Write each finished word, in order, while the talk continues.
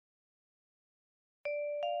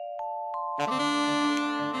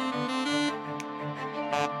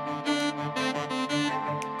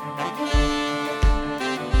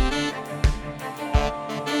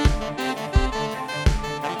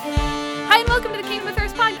Hi, and welcome to the Kingdom of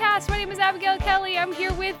Thirst podcast. My name is Abigail Kelly. I'm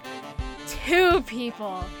here with two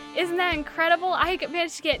people. Isn't that incredible? I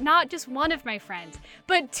managed to get not just one of my friends,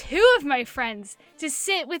 but two of my friends to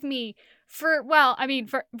sit with me for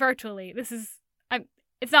virtually.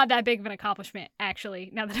 It's not that big of an accomplishment,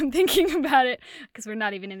 actually, now that I'm thinking about it, because we're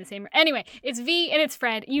not even in the same room. Anyway, it's V and it's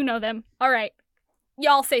Fred. You know them. All right.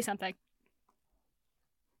 Y'all say something.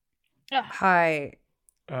 Ugh. Hi.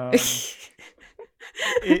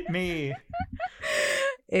 Me.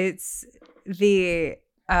 It's the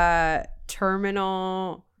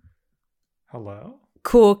terminal Hello?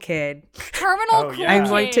 cool kid. Terminal Oh, cool yeah. I'm kid.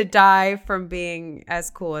 going to die from being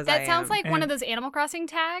as cool as I am. That sounds like one And- of those Animal Crossing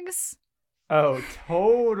tags. Oh,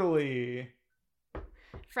 totally.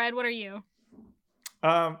 Fred, what are you?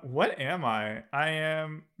 What am I? I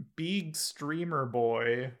am big streamer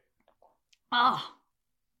boy. Oh,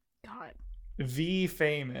 God. V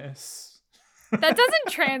famous. That doesn't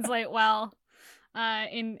translate well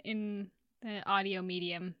in the audio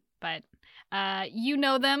medium, but you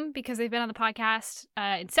know them because they've been on the podcast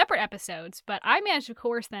in separate episodes, but I managed to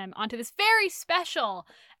coerce them onto this very special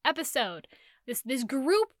episode, this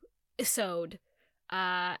group episode.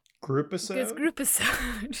 Groupisode? Group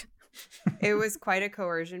episode. It was quite a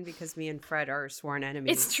coercion because me and Fred are sworn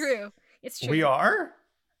enemies. It's true. It's true. We are?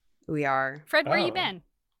 We are. Fred, where you Oh. been?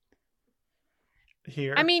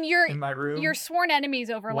 Here. I mean, in my room. you're sworn enemies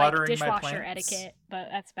over like watering my dishwasher plants. etiquette, but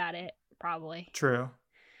that's about it, probably. True.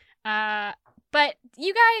 But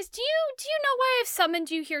you guys, do you know why I've summoned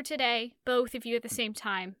you here today? Both of you at the same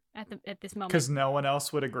time at this moment. Because no one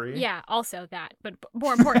else would agree? Yeah, also that, but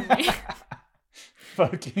more importantly,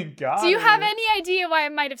 Fucking God. do you have any idea why I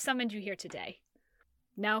might have summoned you here today?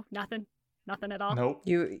 No, nothing at all. Nope.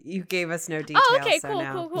 You gave us no details. Oh, okay, so cool,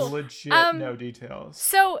 no. cool. Legit no details.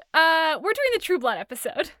 So, we're doing the True Blood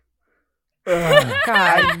episode. Ugh,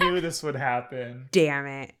 God. I knew this would happen. Damn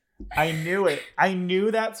it. I knew it. I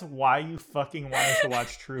knew that's why you fucking wanted to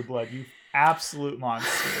watch True Blood, you absolute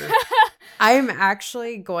monster. I am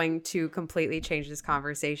actually going to completely change this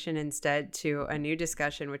conversation instead to a new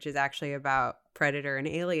discussion, which is actually about Predator and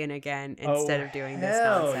Alien again, instead of doing this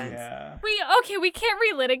hell nonsense. Yeah. We can't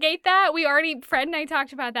relitigate that. Fred and I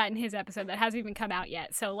talked about that in his episode that hasn't even come out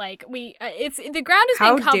yet. So like it's the ground has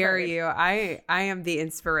How been covered. dare you? I am the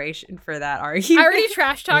inspiration for that argument. I already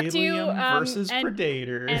trash talked you Alien versus and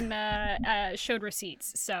Predator. showed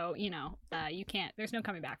receipts. So, you can't. There's no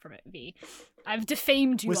coming back from it, V. I've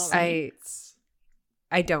defamed you With already.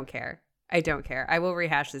 I don't care. I don't care. I will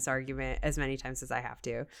rehash this argument as many times as I have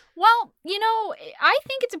to. Well, I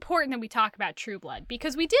think it's important that we talk about True Blood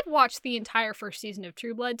because we did watch the entire first season of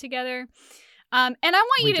True Blood together. And I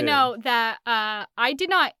want you to know that I did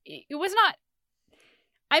not, it was not,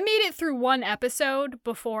 I made it through one episode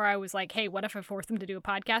before I was like, hey, what if I forced them to do a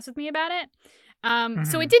podcast with me about it?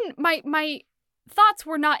 So it didn't, my thoughts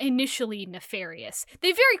were not initially nefarious.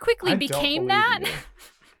 They very quickly I don't became believe that. you.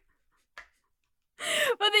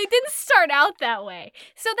 But they didn't start out that way.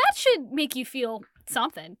 So that should make you feel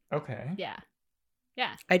something. Okay. Yeah.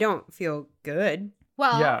 I don't feel good.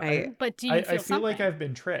 Well, Yeah, but do you I feel feel something? like I've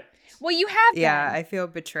been tricked. Well, you have been. Yeah, I feel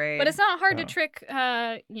betrayed. But it's not hard to Oh. trick,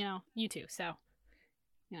 you two. So,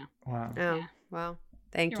 Wow. Oh, Yeah. well,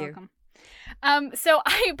 thank you're you. welcome.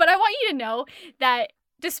 But I want you to know that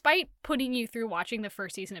despite putting you through watching the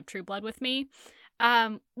first season of True Blood with me,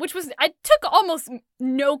 I took almost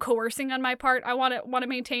no coercing on my part. I want to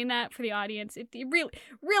maintain that for the audience. It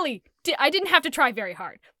really, I didn't have to try very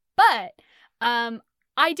hard, but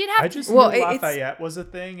I did have I to. just Well, knew it's- Lafayette was a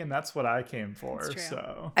thing, and that's what I came for. It's true.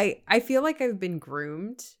 So I feel like I've been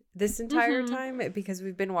groomed this entire Mhm. time because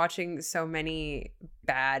we've been watching so many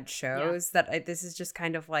bad shows that this is just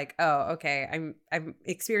kind of like, oh, okay, I'm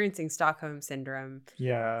experiencing Stockholm syndrome,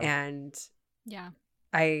 yeah. and Yeah,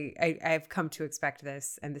 I've come to expect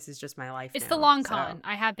this, and this is just my life. it's now, the long so. con.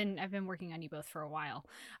 I've been working on you both for a while,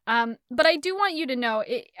 but I do want you to know.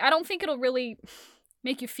 I don't think it'll really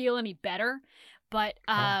make you feel any better, but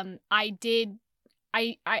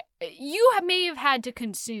you may have had to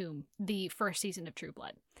consume the first season of True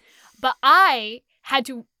Blood. But I had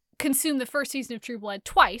to consume the first season of True Blood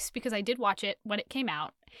twice because I did watch it when it came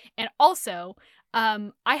out. And also,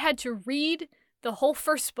 I had to read the whole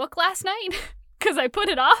first book last night because I put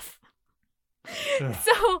it off. Ugh.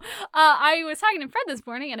 So I was talking to Fred this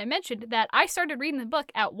morning and I mentioned that I started reading the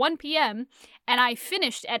book at 1 p.m. and I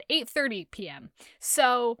finished at 8:30 p.m.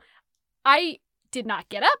 So I did not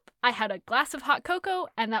get up. I had a glass of hot cocoa,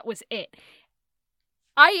 and that was it.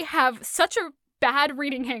 I have such a bad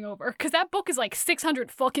reading hangover because that book is like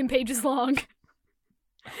 600 fucking pages long.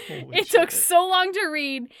 It took so long to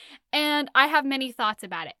read, and I have many thoughts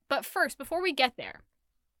about it. But first, before we get there,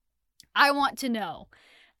 I want to know,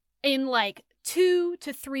 in like 2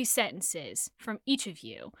 to 3 sentences from each of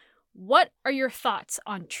you, what are your thoughts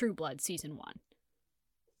on True Blood Season 1?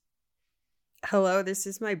 Hello, this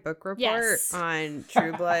is my book report on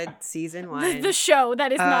True Blood Season 1. The show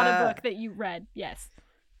that is not a book that you read, yes.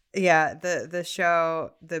 Yeah, the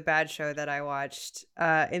show, the bad show that I watched.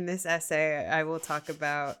 In this essay, I will talk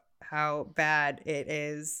about how bad it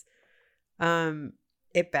is.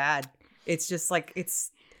 Bad. It's just like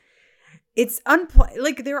it's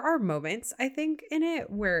like there are moments I think in it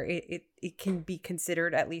where it can be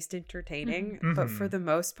considered at least entertaining, but for the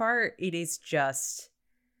most part, it is just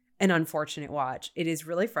an unfortunate watch. It is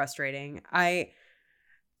really frustrating.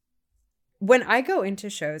 When I go into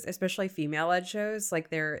shows, especially female-led shows, like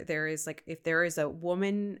there is like if there is a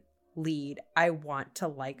woman lead, I want to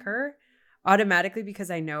like her automatically because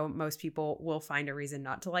I know most people will find a reason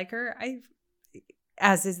not to like her.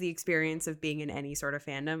 As is the experience of being in any sort of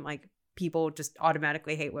fandom, like people just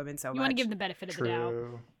automatically hate women so much. You want to give them the benefit of the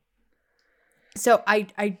doubt. So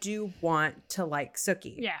I do want to like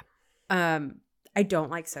Sookie. Yeah. I don't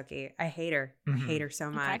like Sookie. I hate her. I hate her so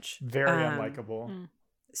much. Very unlikable.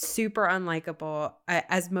 Super unlikable,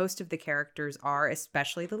 as most of the characters are,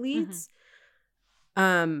 especially the leads.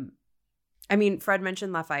 I mean, Fred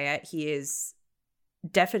mentioned Lafayette. He is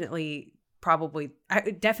definitely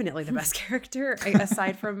the best character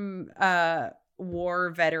aside from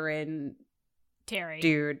war veteran Terry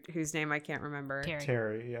dude whose name I can't remember.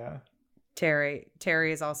 Terry, yeah.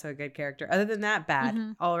 Terry is also a good character. Other than that,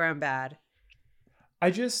 bad. All around bad.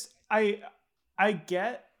 I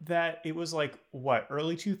get that it was like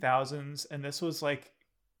early 2000s, and this was like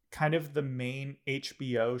kind of the main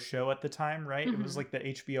HBO show at the time, right? It was like the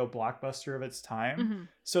HBO blockbuster of its time.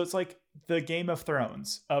 So it's like the Game of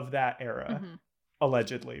Thrones of that era,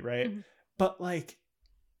 allegedly, right? But like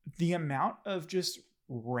the amount of just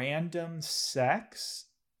random sex,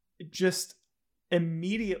 just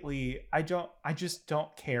immediately I just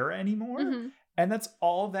don't care anymore. And that's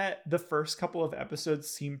all that the first couple of episodes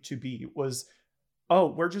seemed to be, was, oh,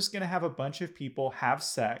 we're just going to have a bunch of people have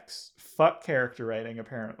sex, fuck character writing,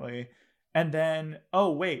 apparently. And then,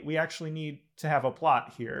 oh, wait, we actually need to have a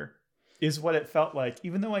plot here, is what it felt like.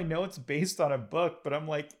 Even though I know it's based on a book, but I'm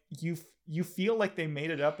like, you feel like they made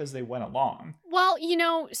it up as they went along. Well,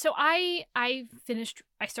 so I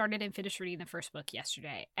started and finished reading the first book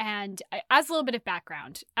yesterday. And as a little bit of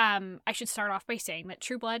background, I should start off by saying that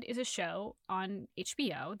True Blood is a show on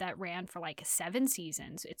HBO that ran for like 7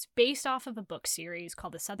 seasons. It's based off of a book series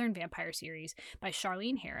called the Southern Vampire series by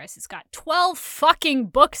Charlene Harris. It's got 12 fucking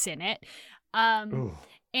books in it.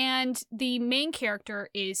 And the main character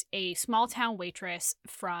is a small town waitress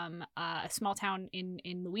from a small town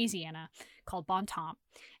in Louisiana called Bontemps.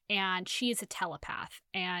 And she is a telepath.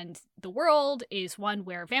 And the world is one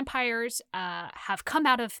where vampires have come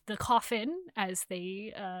out of the coffin, as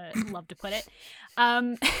they love to put it.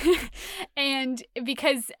 And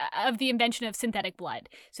because of the invention of synthetic blood.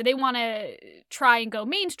 So they want to try and go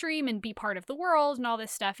mainstream and be part of the world and all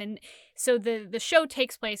this stuff. And so the show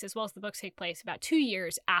takes place, as well as the books take place, about 2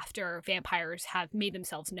 years after vampires have made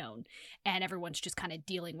themselves known. And everyone's just kind of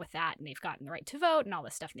dealing with that. And they've gotten the right to vote and all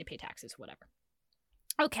this stuff. And they pay taxes, whatever.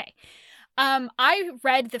 Okay. I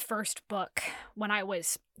read the first book when I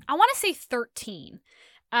was, I want to say 13.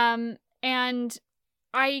 And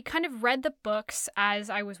I kind of read the books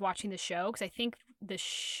as I was watching the show, because I think the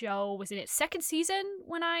show was in its 2nd season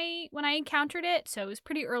when I encountered it. So it was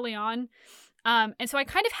pretty early on. And so I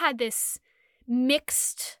kind of had this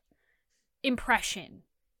mixed impression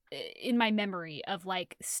in my memory of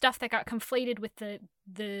like stuff that got conflated with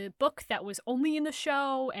the book that was only in the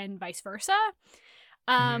show and vice versa.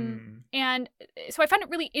 And so I found it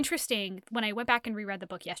really interesting when I went back and reread the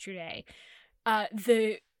book yesterday,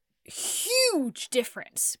 the huge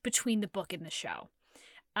difference between the book and the show.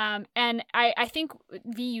 And I think,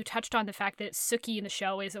 V, you touched on the fact that Sookie in the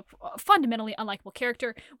show is a fundamentally unlikable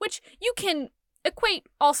character, which you can equate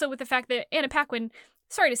also with the fact that Anna Paquin,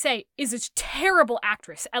 sorry to say, is a terrible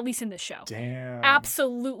actress, at least in this show. Damn.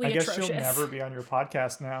 Absolutely atrocious. I guess she'll never be on your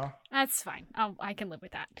podcast now. That's fine. I can live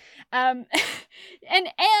with that. But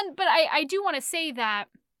I do want to say that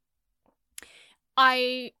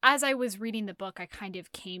as I was reading the book, I kind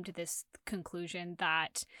of came to this conclusion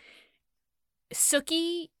that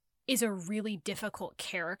Sookie is a really difficult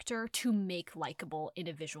character to make likable in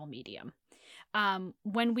a visual medium.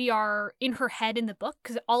 when we are in her head in the book,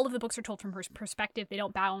 because all of the books are told from her perspective. They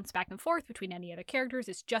don't bounce back and forth between any other characters.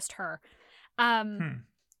 It's just her.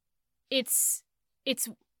 It's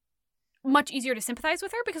much easier to sympathize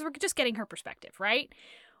with her because we're just getting her perspective, right?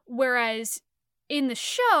 Whereas in the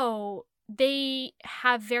show, they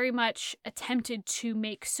have very much attempted to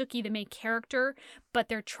make Sookie the main character, but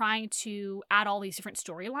they're trying to add all these different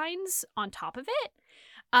storylines on top of it,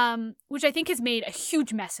 which I think has made a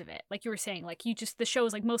huge mess of it. Like you were saying, like the show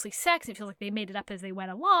is like mostly sex. It feels like they made it up as they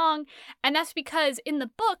went along. And that's because in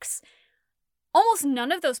the books, almost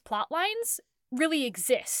none of those plot lines really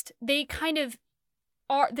exist. They kind of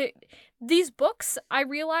these books, I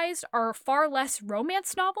realized, are far less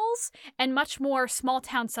romance novels and much more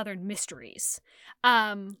small-town Southern mysteries,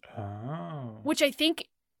 which I think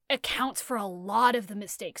accounts for a lot of the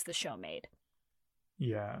mistakes the show made.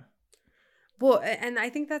 Yeah. Well, and I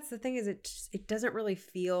think that's the thing is it doesn't really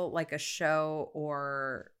feel like a show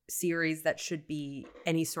or series that should be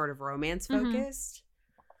any sort of romance focused.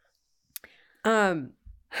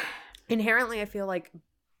 Inherently, I feel like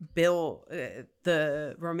Bill,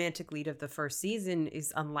 the romantic lead of the first season,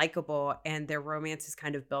 is unlikable, and their romance is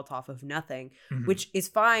kind of built off of nothing, which is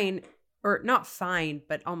fine, or not fine,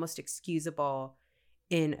 but almost excusable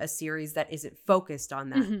in a series that isn't focused on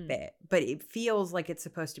that bit. But it feels like it's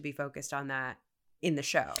supposed to be focused on that in the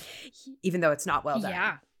show, even though it's not well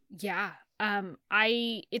done. Yeah.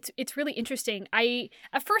 It's really interesting.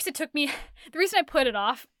 At first it took me, the reason I put it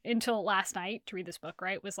off until last night to read this book,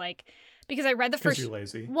 right, was like, because I read the first. Because you're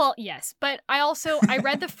lazy. Well, yes, but I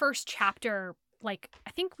read the first chapter, like,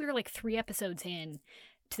 I think we were like 3 episodes in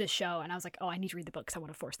to the show, and I was like, oh, I need to read the book because I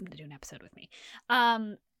want to force them to do an episode with me.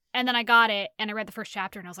 And then I got it, and I read the first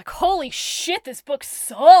chapter, and I was like, holy shit, this book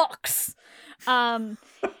sucks. And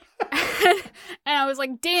I was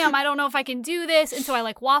like, damn, I don't know if I can do this. And so I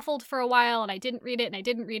like waffled for a while, and I didn't read it,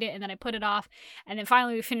 and then I put it off. And then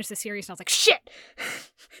finally we finished the series, and I was like, shit,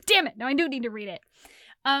 damn it. No, I do need to read it.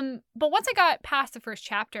 But once I got past the first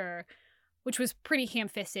chapter, which was pretty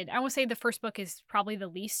ham-fisted, I would say the first book is probably the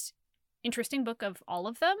least interesting book of all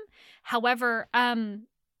of them. However,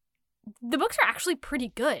 the books are actually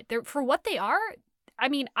pretty good. They're, for what they are, I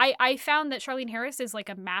mean, I found that Charlene Harris is like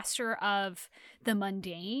a master of the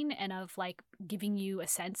mundane and of like giving you a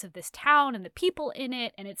sense of this town and the people in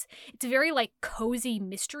it. And it's a very like cozy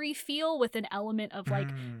mystery feel with an element of like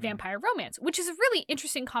vampire romance, which is a really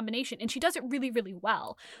interesting combination. And she does it really, really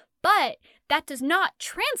well. But that does not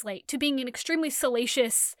translate to being an extremely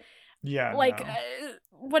salacious,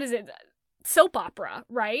 what is it? Soap opera,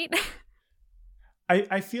 right?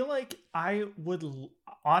 I feel like I would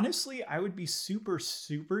be super,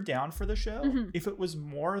 super down for the show if it was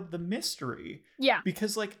more the mystery. Yeah.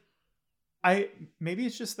 Because like maybe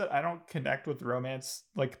it's just that I don't connect with romance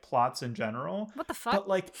like plots in general. What the fuck? But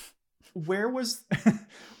like where was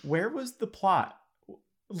the plot?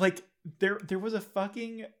 Like there was a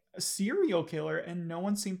fucking serial killer and no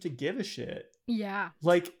one seemed to give a shit. Yeah.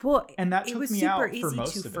 Like, well, and that took me out for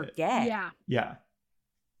most of it. Yeah. Yeah.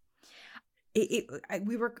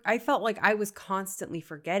 I felt like I was constantly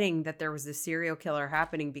forgetting that there was a serial killer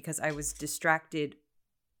happening because I was distracted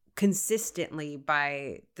consistently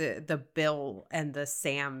by the Bill and the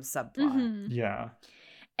Sam subplot. Yeah.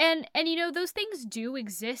 And you know, those things do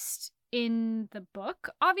exist in the book,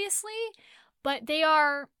 obviously, but they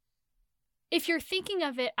are, if you're thinking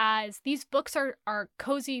of it as these books are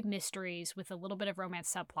cozy mysteries with a little bit of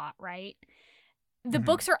romance subplot, right? The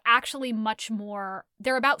books are actually much more,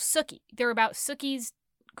 they're about Sookie. They're about Sookie's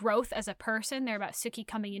growth as a person. They're about Sookie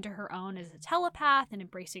coming into her own as a telepath and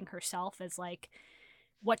embracing herself as like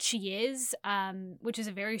what she is, which is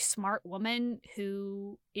a very smart woman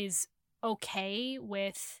who is okay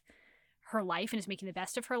with her life and is making the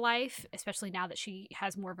best of her life, especially now that she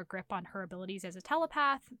has more of a grip on her abilities as a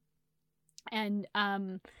telepath. And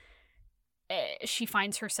she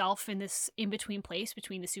finds herself in this in-between place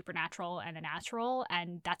between the supernatural and the natural,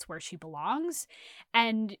 and that's where she belongs.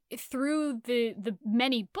 And through the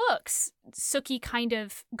many books, Sookie kind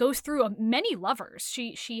of goes through many lovers.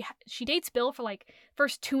 She dates Bill for like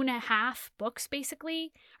first 2.5 books,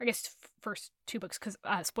 basically. I guess first 2 books, because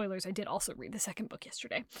spoilers, I did also read the second book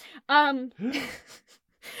yesterday.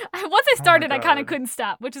 Once I started, I kind of couldn't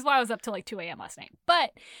stop, which is why I was up till like 2 a.m. last night.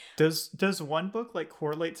 But does one book like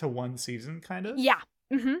correlate to one season, kind of? Yeah.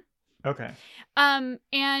 Okay.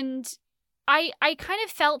 And I kind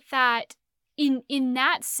of felt that in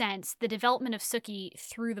that sense, the development of Sookie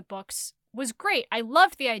through the books was great. I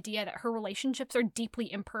loved the idea that her relationships are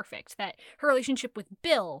deeply imperfect, that her relationship with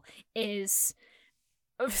Bill is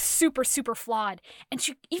super, super flawed. And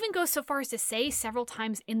she even goes so far as to say several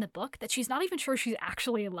times in the book that she's not even sure she's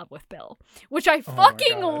actually in love with Bill, which I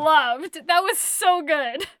fucking loved. That was so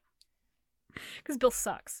good. Because Bill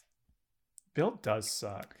sucks. Bill does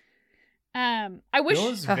suck. I wish Bill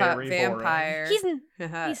is very vampire. he's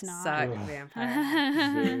not. Suck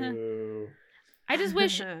vampire. I just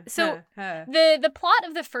wish. So the plot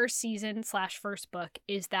of the first season / first book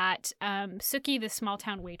is that Sookie, the small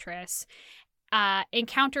town waitress,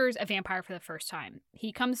 encounters a vampire for the first time.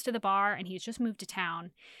 He comes to the bar and he's just moved to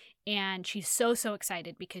town. And she's so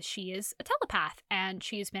excited because she is a telepath and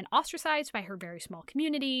she's been ostracized by her very small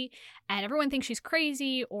community. And everyone thinks she's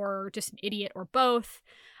crazy or just an idiot or both.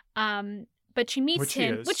 But she meets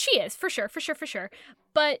him, which she is, for sure.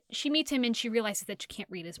 But she meets him and she realizes that she can't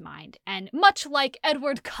read his mind. And much like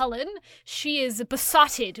Edward Cullen, she is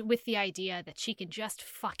besotted with the idea that she can just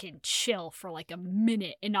fucking chill for like a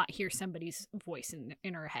minute and not hear somebody's voice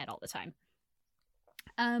in her head all the time.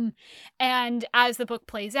 And as the book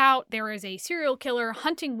plays out, there is a serial killer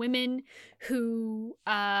hunting women who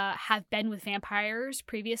have been with vampires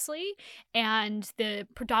previously, and the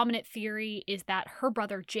predominant theory is that her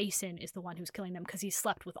brother Jason is the one who's killing them because he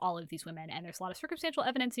slept with all of these women, and there's a lot of circumstantial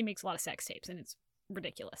evidence. He makes a lot of sex tapes, and it's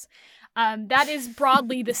ridiculous. That is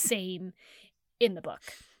broadly the same in the book.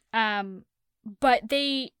 But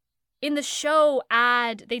they, in the show,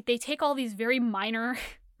 they take all these very minor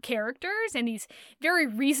characters and these very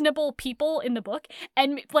reasonable people in the book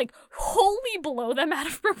and like wholly blow them out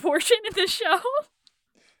of proportion in the show.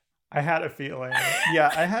 I had a feeling.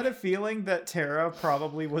 Yeah, I had a feeling that Tara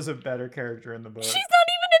probably was a better character in the book. She's not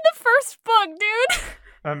even in the first book, dude.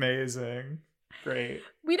 Amazing. Great.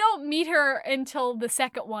 We don't meet her until the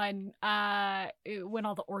second one, when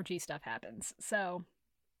all the orgy stuff happens. So,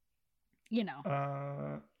 you know.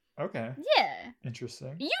 Okay. Yeah.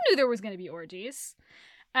 Interesting. You knew there was going to be orgies.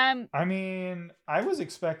 I mean, I was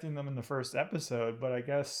expecting them in the first episode, but I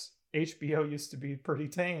guess HBO used to be pretty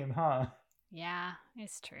tame, huh? Yeah,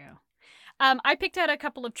 it's true. I picked out a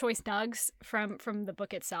couple of choice nugs from the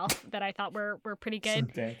book itself that I thought were pretty good.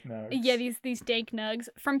 Some dank nugs. Yeah, these dank nugs.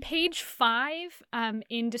 From page 5,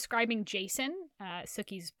 in describing Jason,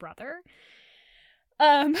 Sookie's brother,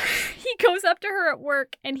 he goes up to her at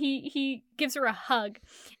work and he gives her a hug.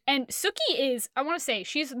 And Sookie is, I want to say,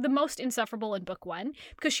 she's the most insufferable in book 1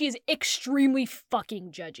 because she is extremely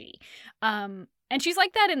fucking judgy. And she's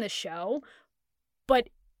like that in the show, but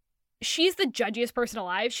she's the judgiest person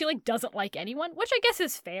alive. She like doesn't like anyone, which I guess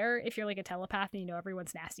is fair if you're like a telepath and you know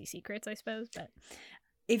everyone's nasty secrets, I suppose. But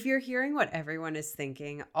if you're hearing what everyone is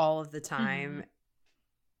thinking all of the time,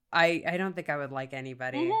 I don't think I would like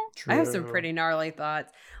anybody. I have some pretty gnarly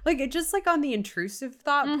thoughts. Like, it just like on the intrusive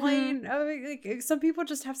thought plane. Like, some people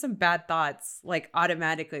just have some bad thoughts, like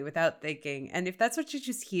automatically without thinking. And if that's what you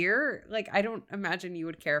just hear, like, I don't imagine you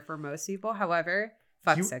would care for most people. However,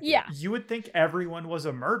 fuck Sookie. Yeah. You would think everyone was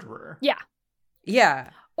a murderer. Yeah. Yeah.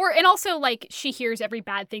 And also, like, she hears every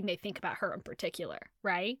bad thing they think about her in particular,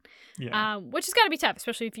 right? Yeah. Which has got to be tough,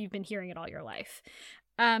 especially if you've been hearing it all your life.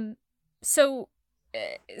 So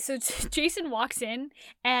Jason walks in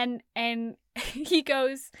and he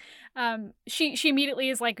goes, she immediately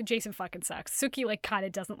is like, Jason fucking sucks. Sookie like kind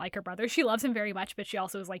of doesn't like her brother. She loves him very much, but she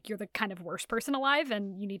also is like, you're the kind of worst person alive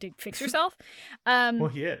and you need to fix yourself. Well,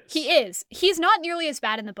 he is. He is. He's not nearly as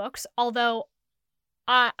bad in the books, although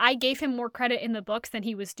I gave him more credit in the books than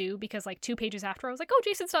he was due because like 2 pages after I was like, oh,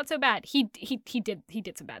 Jason's not so bad. He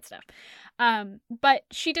did some bad stuff. But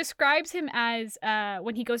she describes him as,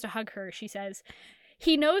 when he goes to hug her, she says,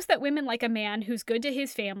 he knows that women like a man who's good to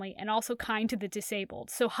his family and also kind to the disabled.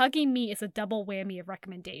 So hugging me is a double whammy of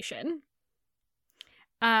recommendation.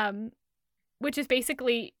 Which is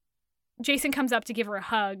basically Jason comes up to give her a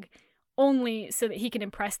hug only so that he can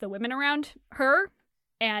impress the women around her.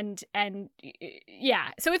 And yeah,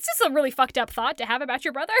 so it's just a really fucked up thought to have about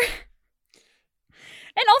your brother.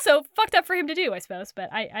 And also fucked up for him to do, I suppose.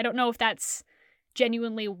 But I don't know if that's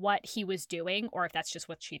genuinely what he was doing or if that's just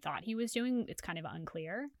what she thought he was doing. It's kind of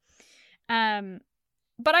unclear.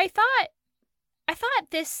 But I thought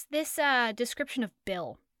this description of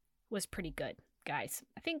Bill was pretty good, guys.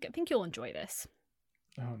 I think you'll enjoy this.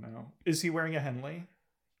 Oh no. Is he wearing a Henley?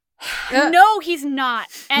 No, he's not.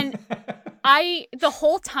 And the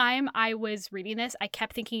whole time I was reading this, I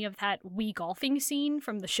kept thinking of that Wii golfing scene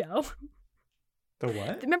from the show. The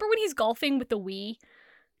what? Remember when he's golfing with the Wii?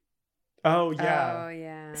 Oh, yeah. Oh,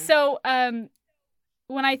 yeah. So,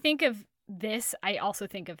 when I think of this, I also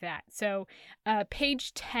think of that. So,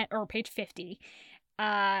 page 10 or page 50,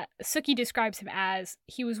 Sookie describes him as,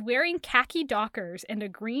 he was wearing khaki dockers and a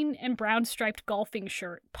green and brown striped golfing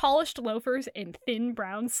shirt, polished loafers, and thin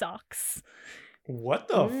brown socks. What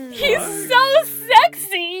the fuck? He's so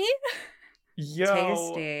sexy! Yo,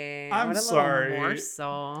 Tasty. I'm what a sorry. little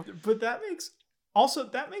morsel. But that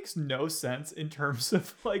makes no sense in terms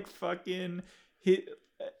of like fucking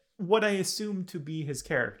what I assume to be his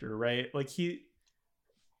character, right? Like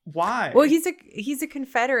why? Well, he's a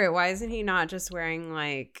Confederate. Why isn't he not just wearing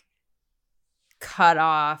like cut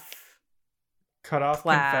off plaid.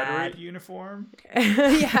 Confederate uniform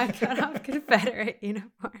yeah, cut off Confederate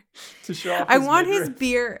uniform to show off. I want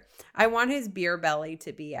his beer belly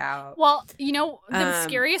to be out. Well, you know, the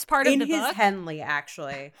scariest part of the book... In his Henley,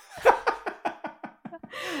 actually.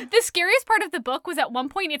 The scariest part of the book was at one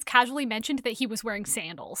point it's casually mentioned that he was wearing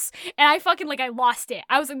sandals. And I fucking, I lost it.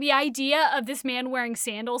 I was like, the idea of this man wearing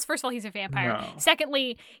sandals, first of all, he's a vampire. No.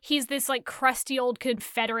 Secondly, he's this, crusty old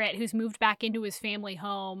Confederate who's moved back into his family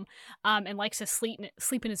home and likes to sleep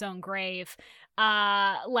in his own grave.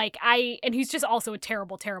 And he's just also a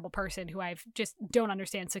terrible, terrible person who I just don't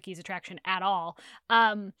understand Sookie's attraction at all.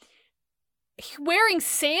 Wearing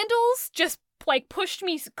sandals just pushed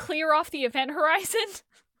me clear off the event horizon.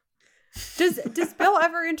 Does Bill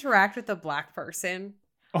ever interact with a black person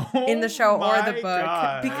in the show or the book?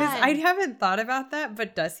 God. Because I haven't thought about that,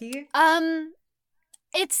 but does he?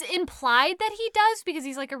 It's implied that he does because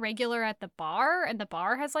he's a regular at the bar, and the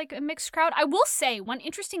bar has a mixed crowd. I will say one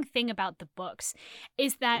interesting thing about the books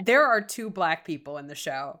is that there are 2 black people in the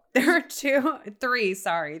show. There are 3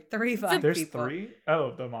 black There's people. 3?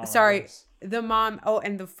 Oh, the mom. Sorry. The mom. Oh,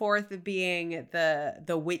 and the 4th being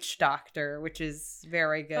the witch doctor, which is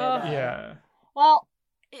very good. Yeah. Well,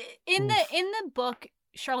 in the book,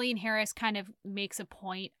 Charlene Harris kind of makes a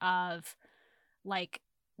point of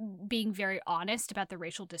being very honest about the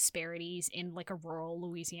racial disparities in a rural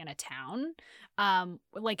Louisiana town.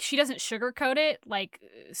 She doesn't sugarcoat it.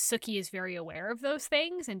 Sookie is very aware of those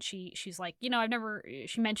things, and she's like,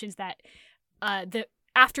 she mentions that the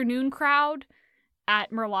afternoon crowd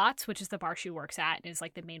at Merlotte's, which is the bar she works at and is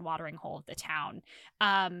the main watering hole of the town,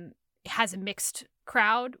 has a mixed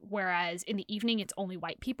crowd, whereas in the evening it's only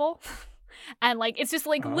white people. And it's just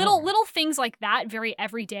little things like that, very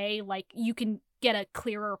everyday, you can get a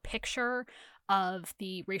clearer picture of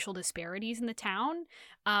the racial disparities in the town,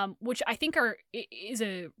 which I think is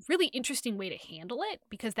a really interesting way to handle it,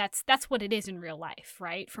 because that's what it is in real life,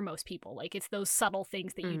 right? For most people, it's those subtle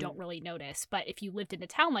things that you don't really notice, but if you lived in a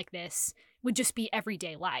town like this, would just be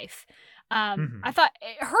everyday life. I thought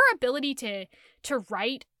her ability to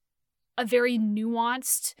write a very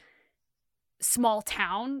nuanced small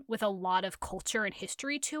town with a lot of culture and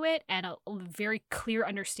history to it, and a very clear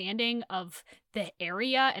understanding of the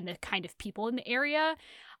area and the kind of people in the area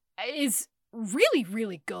is really,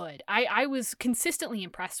 really good. I was consistently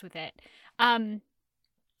impressed with it. I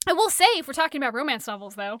will say, if we're talking about romance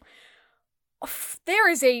novels, though,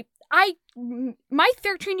 my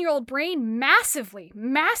 13-year-old brain massively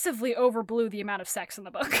overblew the amount of sex in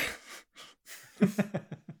the book.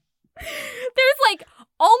 There's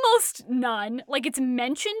almost none. It's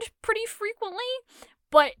mentioned pretty frequently,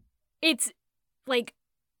 but it's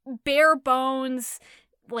bare bones,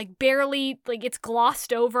 barely, it's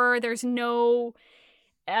glossed over. There's no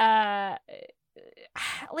I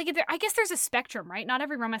guess there's a spectrum, right? Not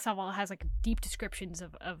every romance novel has deep descriptions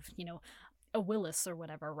of a Willis or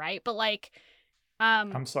whatever, right? But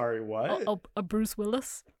I'm sorry, what? A Bruce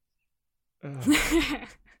Willis.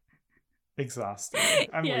 Exhausting.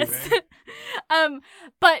 I'm leaving.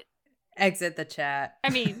 But exit the chat. I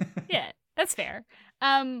mean, yeah, that's fair.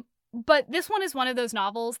 But this one is one of those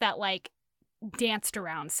novels that danced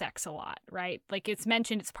around sex a lot, right? It's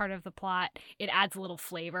mentioned, it's part of the plot. It adds a little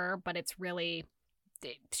flavor, but it's really,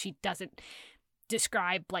 she doesn't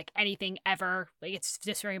describe anything ever. It's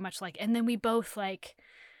just very much and then we both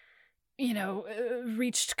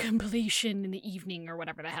reached completion in the evening or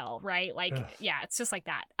whatever the hell, right? Yeah, it's just like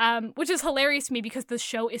that. Which is hilarious to me because the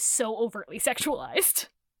show is so overtly sexualized.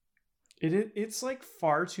 It's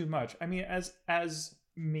far too much. I mean, as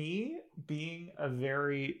me being a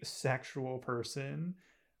very sexual person,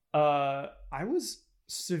 I was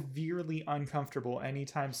severely uncomfortable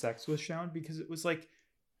anytime sex was shown because it was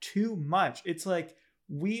too much. It's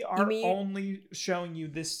we are only showing you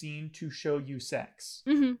this scene to show you sex.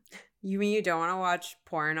 Mm-hmm. You mean you don't want to watch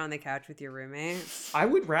porn on the couch with your roommate? I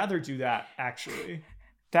would rather do that, actually.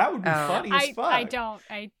 That would be funny as fuck. I don't.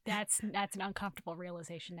 That's an uncomfortable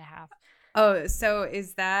realization to have. Oh, so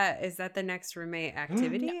is that the next roommate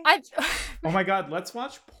activity? Oh my god, let's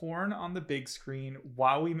watch porn on the big screen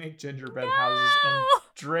while we make gingerbread houses and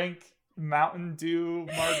drink Mountain Dew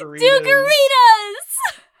margaritas.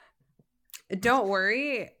 Dugaritas! Don't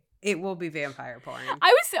worry, it will be vampire porn.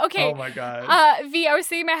 Oh my god. V, I was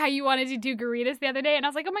thinking about how you wanted to do garitas the other day, and I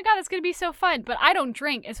was like, oh my god, that's gonna be so fun. But I don't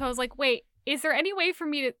drink, and so I was like, wait, is there any way for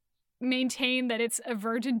me to maintain that it's a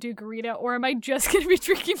virgin Dugarita, or am I just gonna be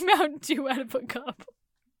drinking Mountain Dew out of a cup?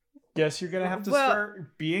 Guess you're gonna have to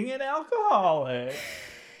start being an alcoholic.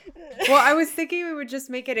 Well, I was thinking we would just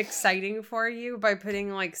make it exciting for you by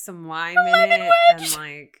putting like some lime in it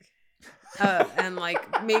and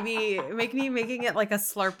maybe making it like a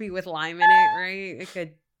Slurpee with lime in it, right? Like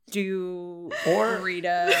a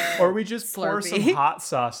Dugarita. Or we just pour Slurpee. some hot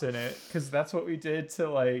sauce in it, because that's what we did to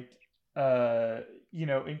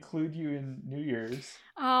include you in New Year's.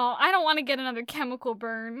 Oh, I don't want to get another chemical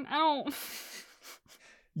burn. I don't.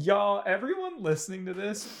 Y'all, everyone listening to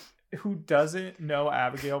this who doesn't know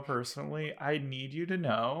Abigail personally, I need you to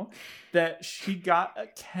know that she got a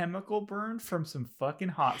chemical burn from some fucking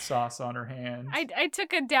hot sauce on her hand. I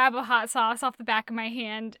took a dab of hot sauce off the back of my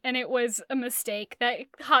hand, and it was a mistake. That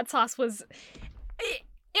hot sauce was... It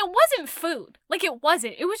wasn't food. Like, it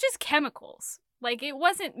wasn't. It was just chemicals. Like, it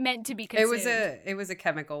wasn't meant to be consumed. It was a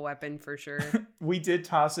chemical weapon for sure. We did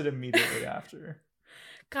toss it immediately after.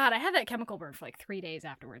 God, I had that chemical burn for like 3 days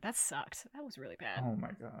afterward. That sucked. That was really bad. Oh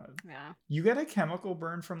my god. Yeah. You get a chemical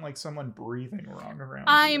burn from like someone breathing wrong around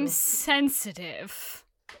I'm you. sensitive.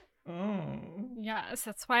 Oh. Yes,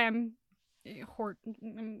 that's why I'm holed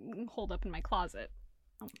up in my closet.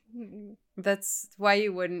 That's why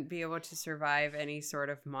you wouldn't be able to survive any sort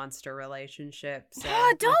of monster relationship. So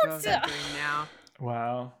Don't! now.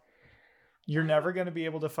 Wow. You're never going to be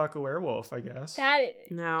able to fuck a werewolf, I guess.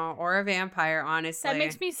 No, or a vampire, honestly. That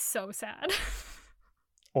makes me so sad.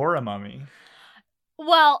 Or a mummy.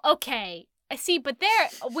 Well, okay. I see, but there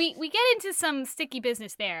we get into some sticky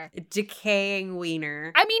business there. Decaying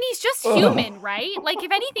wiener. I mean, he's just human, right? Like,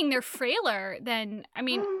 if anything, they're frailer than, I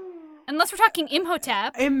mean, unless we're talking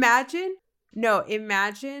Imhotep. Imagine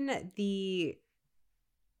the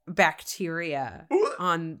bacteria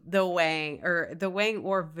on the wang or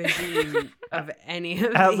vagine of any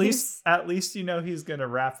of these. At least you know he's gonna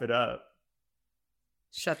wrap it up.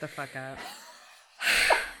 Shut the fuck up.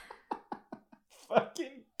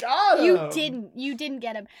 Fucking got him. You didn't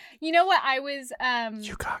get him. You know what? I was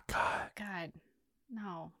You got caught. God,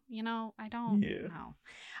 no. You know, I don't know.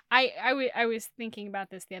 I was thinking about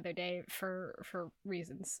this the other day for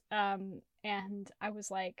reasons. And I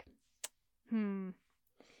was like,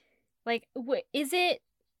 like, is it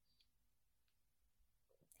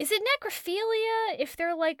necrophilia if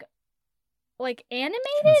they're like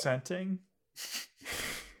animated? Consenting?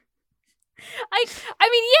 I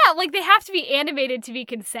mean, yeah, like they have to be animated to be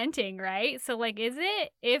consenting, right? So like, is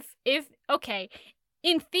it if okay,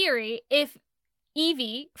 in theory, if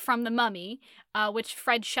Evie from The Mummy, which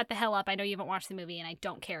Fred, shut the hell up. I know you haven't watched the movie and I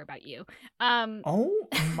don't care about you. Oh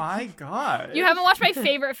my god. You haven't watched my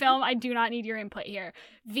favorite film. I do not need your input here.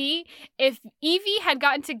 V, if Evie had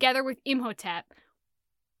gotten together with Imhotep,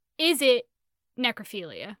 is it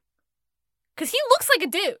necrophilia? Because he looks like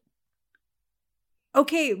a dude.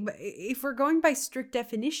 Okay, but if we're going by strict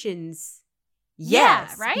definitions,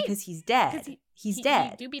 yes, yeah, right? Because he's dead. He's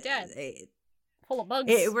dead. He do be dead. Full of bugs.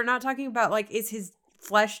 We're not talking about like, is his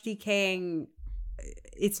flesh decaying?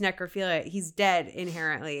 It's necrophilia. He's dead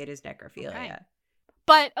inherently. It is necrophilia. Okay.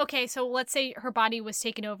 But okay, so let's say her body was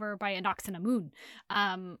taken over by a Noxanamun,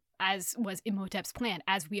 as was Imhotep's plan,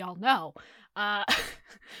 as we all know.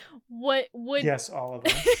 What would? Yes, all of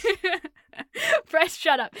us. Fred,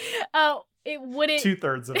 shut up. Would it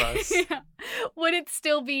 2/3 of us? Yeah. Would it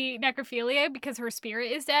still be necrophilia because her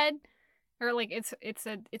spirit is dead, or like it's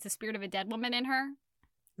a spirit of a dead woman in her?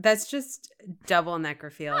 That's just double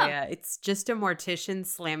necrophilia. Huh. It's just a mortician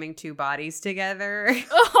slamming two bodies together.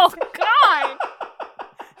 Oh God.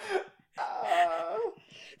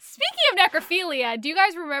 Speaking of necrophilia, do you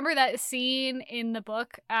guys remember that scene in the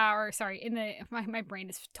book, my brain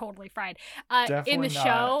is totally fried. In the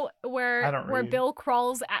show where Bill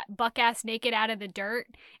crawls buck ass naked out of the dirt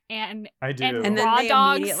and I do. And then raw they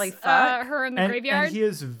dogs immediately fuck her in the graveyard. And he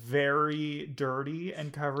is very dirty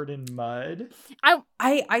and covered in mud.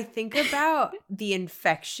 I think about the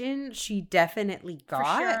infection she definitely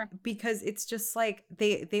got because it's just like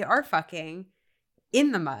they are fucking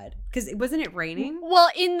in the mud, because wasn't it raining? Well,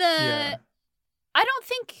 I don't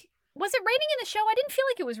think, was it raining in the show? I didn't feel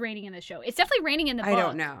like it was raining in the show. It's definitely raining in the book. I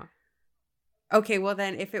don't know. Okay, well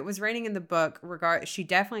then, if it was raining in the book, she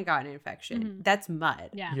definitely got an infection. Mm-hmm. That's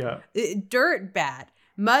mud. Yeah. Dirt bad.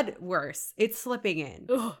 Mud worse. It's slipping in.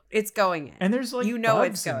 Ugh. It's going in. And there's like bugs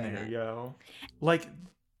it's going in there, yo. Like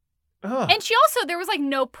Ugh. And she also, there was like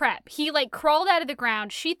no prep. He like crawled out of the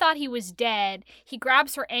ground. She thought he was dead. He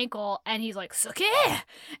grabs her ankle and he's like, "Suck it."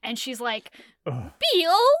 And she's like, Ugh.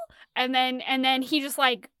 "Beal." And then he just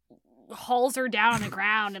like hauls her down on the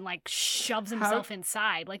ground and like shoves himself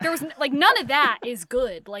inside. Like there was like none of that is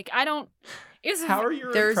good. Like I don't. How are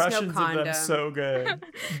your There's no impressions of them condom. so good?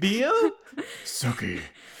 Beal? Suki.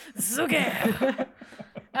 Suck it.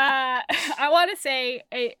 I want to say,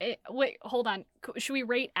 wait, hold on. Should we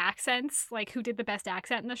rate accents? Like, who did the best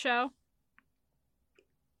accent in the show?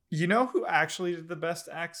 You know who actually did the best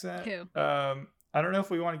accent? Who? I don't know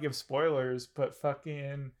if we want to give spoilers, but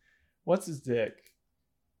fucking, what's his dick?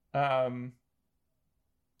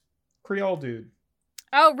 Creole dude.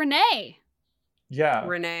 Oh, Renee. Yeah.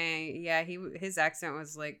 Renee, yeah, his accent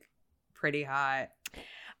was like pretty hot.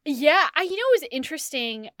 Yeah, you know, it was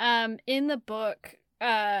interesting. In the book,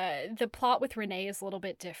 the plot with Renee is a little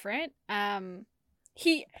bit different.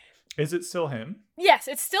 Is it still him? Yes,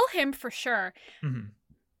 it's still him for sure. Mm-hmm.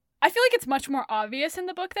 I feel like it's much more obvious in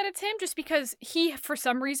the book that it's him, just because he, for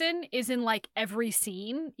some reason, is in like every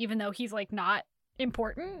scene, even though he's like not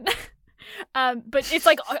important. But it's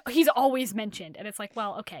like he's always mentioned, and it's like,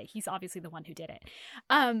 well, okay, he's obviously the one who did it.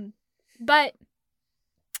 But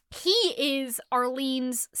he is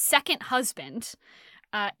Arlene's second husband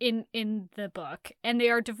in the book, and they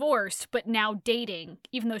are divorced, but now dating,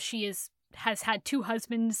 even though she has had two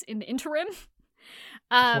husbands in the interim.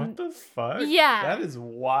 What the fuck? Yeah. That is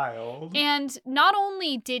wild. And not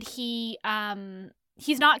only did he,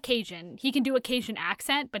 he's not Cajun. He can do a Cajun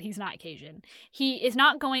accent, but he's not Cajun. He is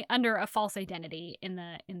not going under a false identity in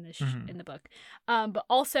the book. But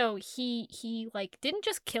also he like didn't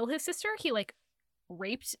just kill his sister. He like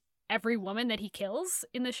raped every woman that he kills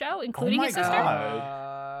in the show, including his sister.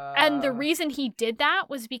 God. And the reason he did that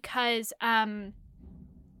was because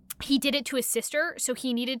he did it to his sister, so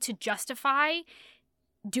he needed to justify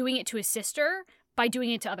doing it to his sister by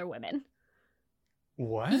doing it to other women.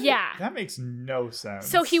 What? Yeah. That makes no sense.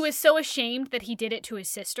 So he was so ashamed that he did it to his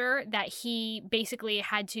sister that he basically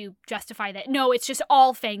had to justify that, no, it's just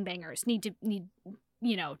all fangbangers need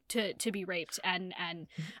you know, to be raped, and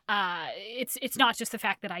it's not just the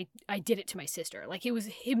fact that I did it to my sister. Like it was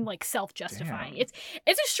him like self-justifying. Damn.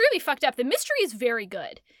 It's extremely fucked up. The mystery is very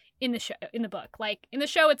good in the book. Like in the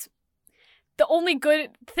show, it's the only good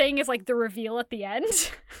thing is like the reveal at the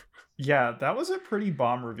end. Yeah, that was a pretty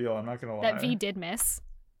bomb reveal, I'm not gonna lie. That V did miss.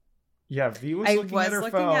 Yeah, V was I looking was at her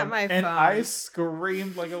looking phone, at my and phone. I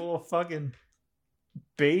screamed like a little fucking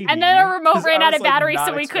baby. And then our remote 'cause ran I out was, of battery, not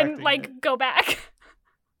so we couldn't expecting like it. go back.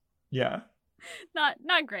 Yeah. Not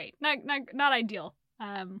great. Not ideal.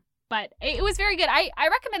 But it was very good. I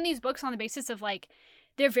recommend these books on the basis of like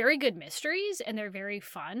they're very good mysteries and they're very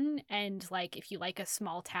fun, and like if you like a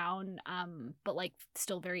small town but like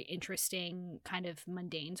still very interesting kind of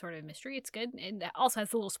mundane sort of mystery, it's good. And it also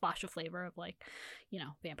has a little splash of flavor of like, you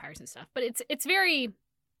know, vampires and stuff. But it's very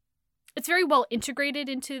well integrated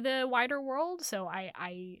into the wider world, so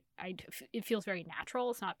it feels very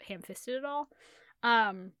natural. It's not ham-fisted at all.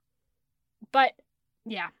 But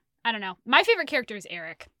yeah, I don't know. My favorite character is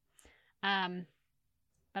Eric.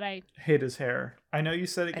 But I hate his hair. I know you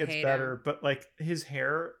said it I gets hate better, him. but like his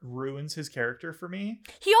hair ruins his character for me.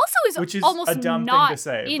 he also Which is almost a dumb thing not to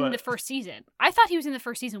say, in but- the first season. I thought he was in the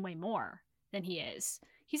first season way more than he is.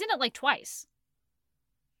 He's in it like twice.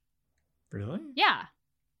 Really? Yeah.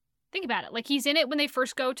 Think about it. Like he's in it when they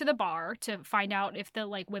first go to the bar to find out if the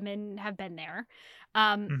like women have been there.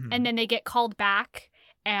 Mhm. And then they get called back,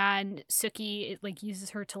 and Sookie like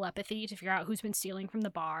uses her telepathy to figure out who's been stealing from the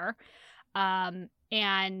bar. And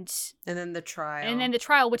then the trial. And then the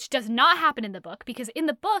trial, which does not happen in the book, because in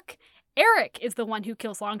the book, Eric is the one who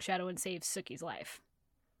kills Longshadow and saves Sookie's life.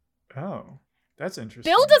 Oh, that's interesting.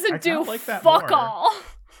 Bill I doesn't kinda do like that fuck more. all.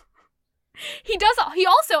 He does. He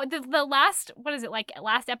also the last, what is it, like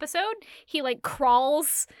last episode, he like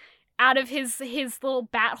crawls out of his little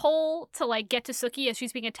bat hole to like get to Sookie as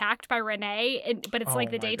she's being attacked by Renee, but it's Oh like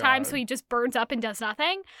the my daytime, God. so he just burns up and does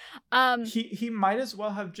nothing. He might as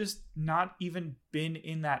well have just not even been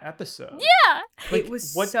in that episode. Yeah. Like, it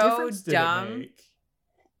was what so difference did it dumb. make?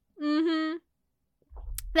 Mm-hmm.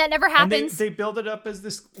 That never And happens. they build it up as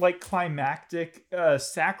this like climactic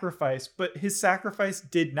sacrifice, but his sacrifice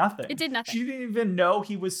did nothing. It did nothing. She didn't even know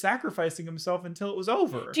he was sacrificing himself until it was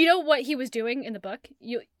over. Do you know what he was doing in the book?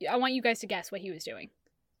 I want you guys to guess what he was doing.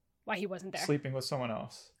 Why he wasn't there. Sleeping with someone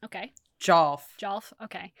else. Okay. Jolf. Jolf.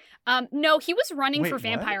 Okay. No, he was running Wait, for what?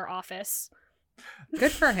 vampire office.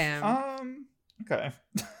 Good for him. Okay.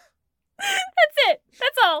 That's it.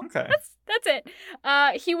 That's all. Okay. That's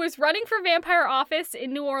it. He was running for vampire office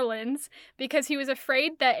in New Orleans because he was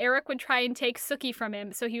afraid that Eric would try and take Sookie from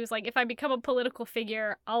him. So he was like, if I become a political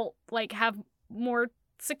figure, I'll like have more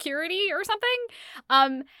security or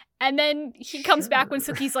something. And then he comes back when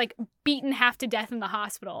Sookie's like beaten half to death in the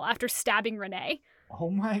hospital after stabbing Renee. Oh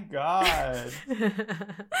my god.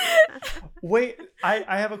 Wait, I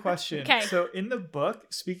have a question. Okay. So in the book,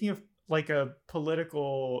 speaking of like a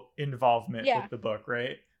political involvement with the book,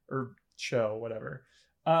 right? Or show, whatever.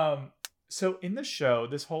 So in the show,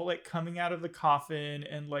 this whole like coming out of the coffin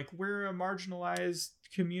and like we're a marginalized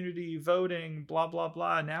community voting, blah blah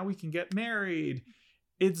blah. Now we can get married.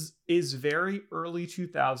 Is very early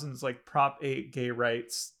 2000s like Prop 8 gay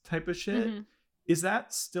rights type of shit. Mm-hmm. Is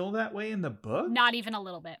that still that way in the book? Not even a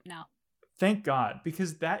little bit, no. Thank God,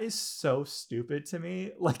 because that is so stupid to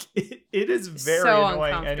me. Like, it is very so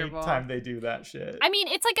annoying anytime they do that shit. I mean,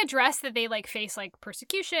 it's like addressed that they like face like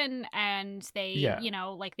persecution and they, you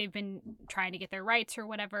know, like they've been trying to get their rights or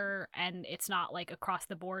whatever. And it's not like across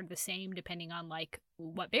the board the same depending on like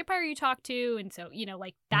what vampire you talk to. And so, you know,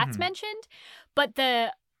 like that's mentioned. But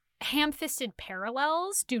the ham-fisted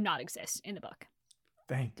parallels do not exist in the book.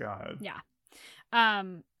 Thank God. Yeah.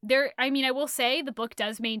 I mean, I will say the book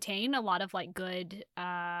does maintain a lot of like good,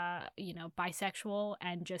 you know, bisexual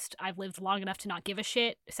and just I've lived long enough to not give a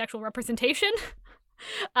shit sexual representation,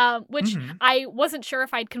 which I wasn't sure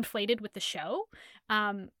if I'd conflated with the show,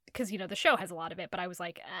 because, you know, the show has a lot of it, but I was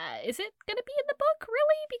like, is it going to be in the book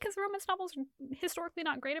really? Because romance novels are historically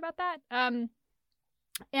not great about that. And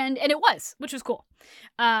it was, which was cool.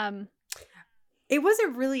 It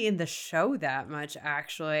wasn't really in the show that much,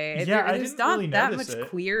 actually. Yeah, there's not really that much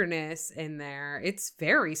queerness in there. It's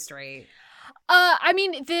very straight. I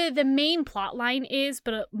mean, the main plot line is,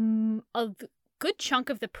 but a good chunk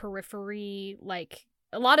of the periphery, like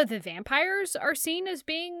a lot of the vampires are seen as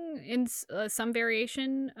being in some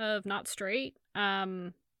variation of not straight.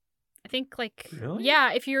 I think like, really?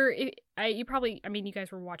 Yeah, if you probably, I mean, you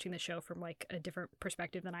guys were watching the show from like a different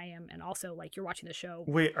perspective than I am. And also like you're watching the show.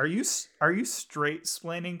 Wait, are you straight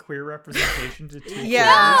splaining queer representation to teachers?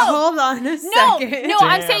 Yeah, hold on a second. No,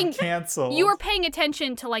 I'm saying canceled. You were paying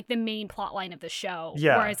attention to like the main plot line of the show.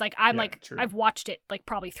 Yeah. Whereas like I'm true. I've watched it like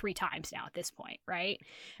probably 3 times now at this point. Right.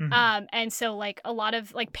 And so like a lot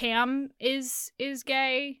of like Pam is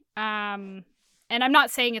gay. And I'm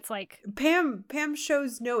not saying it's like Pam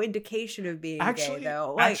shows no indication of being gay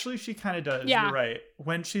though. Like, actually, she kind of does. Yeah. You're right.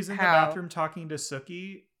 When she's in the bathroom talking to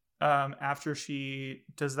Sookie, after she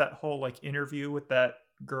does that whole like interview with that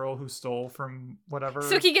girl who stole from whatever.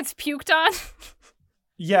 Sookie gets puked on.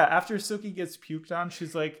 Yeah, after Sookie gets puked on,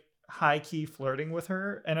 she's like high key flirting with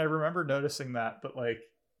her, and I remember noticing that. But like,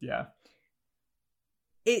 yeah.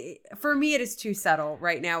 For me, it is too subtle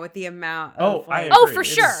right now with the amount I of agree. For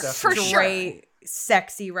sure, for straight, sure.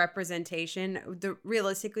 Sexy representation.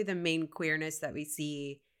 Realistically, the main queerness that we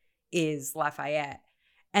see is Lafayette,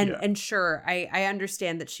 and sure, I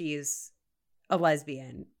understand that she is a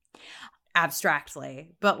lesbian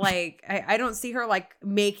abstractly, but like I don't see her like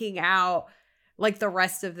making out like the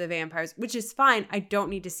rest of the vampires, which is fine. I don't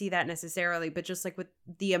need to see that necessarily, but just like with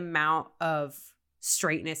the amount of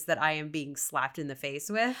straightness that I am being slapped in the face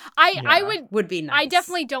with, I would be nice. I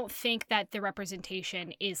definitely don't think that the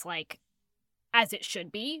representation is like as it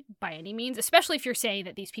should be by any means, especially if you're saying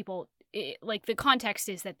that these people, like the context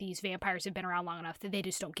is that these vampires have been around long enough that they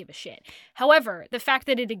just don't give a shit. However, the fact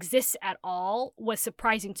that it exists at all was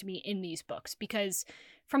surprising to me in these books, because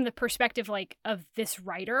from the perspective like of this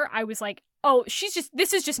writer, I was like, oh,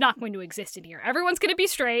 this is just not going to exist in here. Everyone's going to be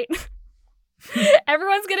straight.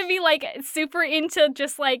 Everyone's going to be like super into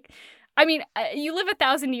just like, I mean, you live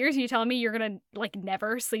 1,000 years and you tell me you're going to like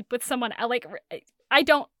never sleep with someone. I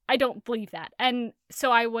don't believe that. And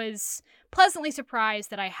so I was pleasantly surprised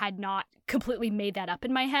that I had not completely made that up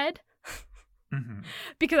in my head,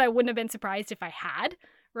 because I wouldn't have been surprised if I had,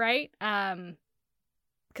 right?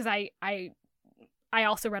 Because I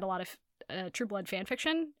also read a lot of True Blood fan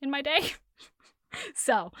fiction in my day.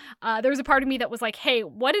 So there was a part of me that was like, hey,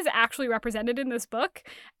 what is actually represented in this book?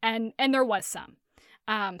 And there was some.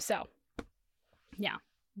 So, yeah.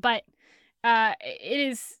 But it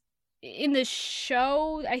is... in the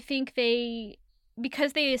show, I think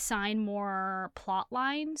because they assign more plot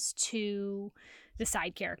lines to the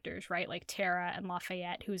side characters, right? Like Tara and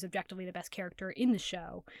Lafayette, who is objectively the best character in the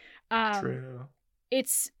show. True.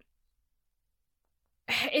 It's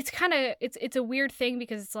kind of, it's a weird thing,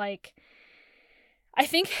 because it's like, I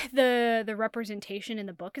think the representation in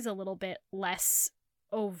the book is a little bit less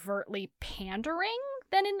overtly pandering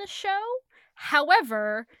than in the show.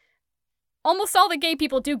 However, almost all the gay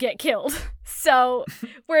people do get killed. So,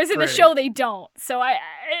 whereas in the Great. show they don't. So I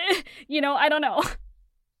don't know.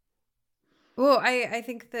 Well, I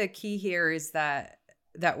think the key here is that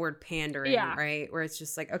word pandering, Yeah. right? Where it's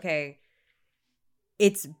just like, okay,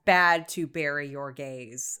 it's bad to bury your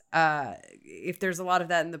gays. If there's a lot of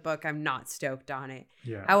that in the book, I'm not stoked on it.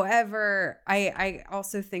 Yeah. However, I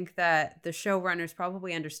also think that the showrunners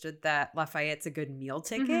probably understood that Lafayette's a good meal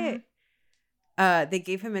ticket. They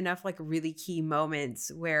gave him enough like really key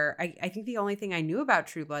moments where I think the only thing I knew about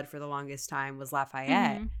True Blood for the longest time was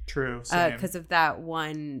Lafayette. True. Same. Because of that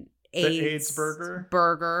one The AIDS burger?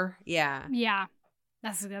 Burger. Yeah. Yeah.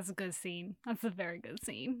 That's a good scene. That's a very good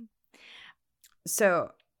scene.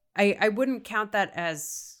 So I wouldn't count that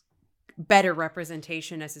as better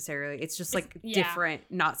representation necessarily. It's just like Yeah. different,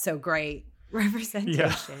 not so great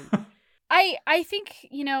representation. I think,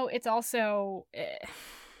 it's also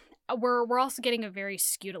we're also getting a very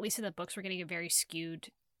skewed, at least in the books, we're getting a very skewed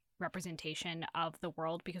representation of the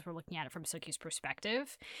world because we're looking at it from Sookie's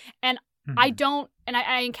perspective. And Mhm.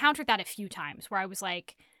 I encountered that a few times where I was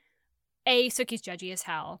like, A, Sookie's judgy as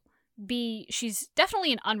hell. B, she's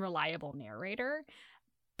definitely an unreliable narrator.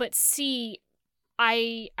 But C,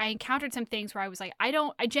 I encountered some things where I was like,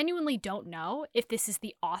 I genuinely don't know if this is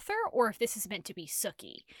the author or if this is meant to be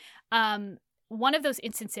Sookie. One of those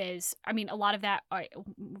instances, I mean, a lot of that,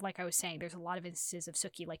 like I was saying, there's a lot of instances of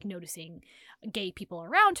Sookie like noticing gay people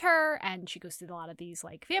around her, and she goes to a lot of these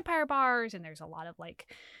like vampire bars, and there's a lot of like,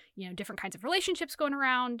 different kinds of relationships going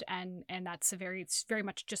around, and it's very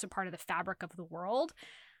much just a part of the fabric of the world.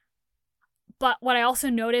 But what I also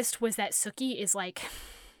noticed was that Sookie is like,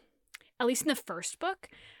 at least in the first book,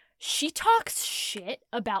 she talks shit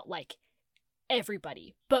about like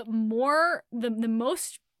everybody, but more the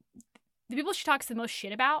people she talks the most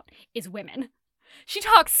shit about is women. She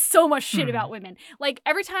talks so much shit about women. Like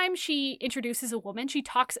every time she introduces a woman, she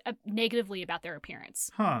talks negatively about their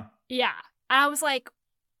appearance. Huh. Yeah. And I was like,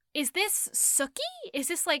 is this Sookie? Is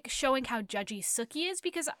this like showing how judgy Sookie is?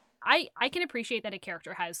 Because I can appreciate that a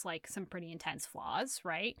character has like some pretty intense flaws,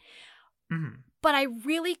 right? Mhm. But I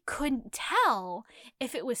really couldn't tell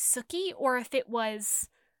if it was Sookie or if it was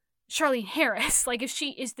Charlene Harris. Like,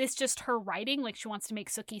 is this just her writing? Like, she wants to make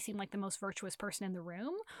Sookie seem like the most virtuous person in the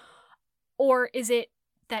room? Or is it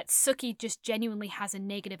that Sookie just genuinely has a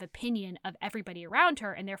negative opinion of everybody around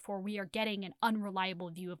her, and therefore we are getting an unreliable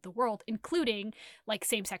view of the world, including, like,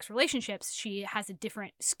 same-sex relationships? She has a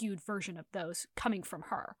different skewed version of those coming from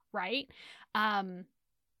her, right? And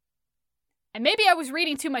maybe I was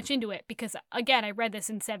reading too much into it because, again, I read this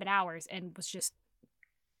in 7 hours and was just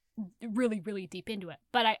really, really deep into it.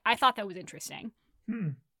 But I thought that was interesting.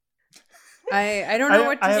 I don't know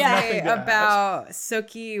what to say nothing to about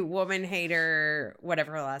Sookie, woman hater,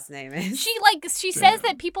 whatever her last name is. She says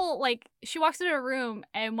that people, like, she walks into a room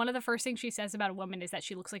and one of the first things she says about a woman is that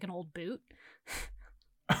she looks like an old boot.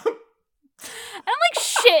 And I'm like,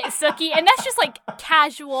 shit, Sookie. And that's just like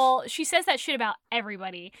casual. She says that shit about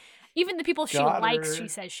everybody. Even the people she Got likes, her. she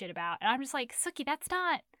says shit about. And I'm just like, Sookie, that's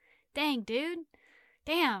not, dang, dude.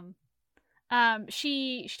 Damn.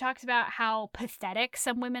 She talks about how pathetic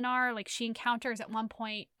some women are. Like, she encounters at one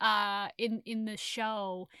point, in the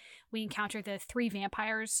show, we encounter the 3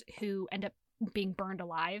 vampires who end up being burned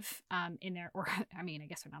alive, in their, or, I mean, I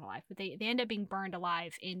guess they're not alive, but they end up being burned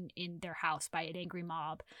alive in their house by an angry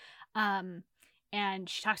mob. And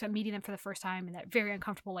she talks about meeting them for the first time and that very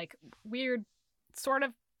uncomfortable, like, weird sort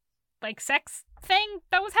of, like, sex thing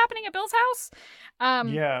that was happening at Bill's house.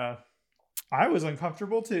 Yeah. I was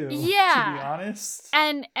uncomfortable too. Yeah. To be honest.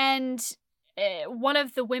 And one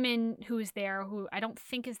of the women who is there, who I don't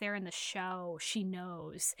think is there in the show, she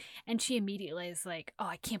knows, and she immediately is like, "Oh,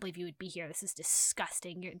 I can't believe you would be here. This is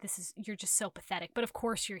disgusting. You're just so pathetic. But of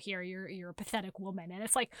course you're here. You're a pathetic woman." And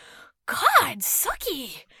it's like, God,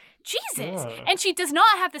 Sookie, Jesus. Ugh. And she does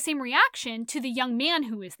not have the same reaction to the young man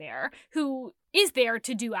who is there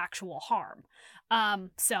to do actual harm.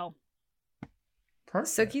 So.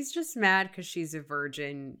 Perfect. Sookie's just mad because she's a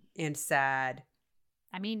virgin and sad.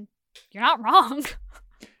 I mean, you're not wrong.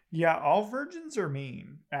 Yeah, all virgins are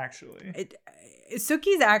mean, actually.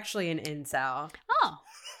 Sookie's actually an incel. Oh.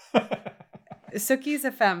 Sookie's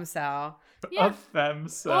a femcel. Yeah. A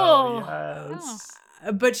femcel, Oh. yes.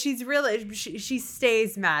 But she's really, she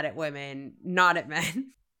stays mad at women, not at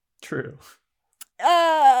men. True.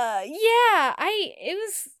 Yeah, it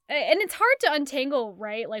was, and it's hard to untangle,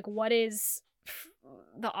 right? Like, what is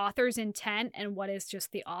the author's intent and what is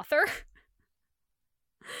just the author?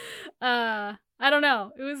 I don't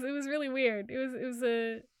know. It was really weird. It was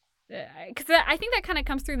because I think that kind of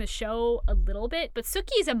comes through in the show a little bit, but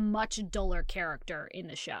Sookie is a much duller character in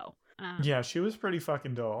the show. Yeah, she was pretty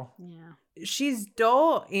fucking dull. Yeah. She's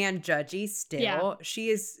dull and judgy still. Yeah. She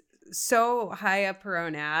is so high up her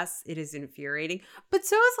own ass. It is infuriating. But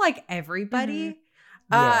so is like everybody.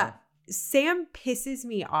 Yeah. Sam pisses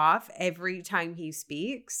me off every time he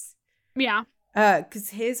speaks. Yeah. Because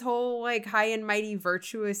his whole like high and mighty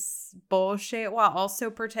virtuous bullshit while also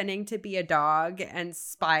pretending to be a dog and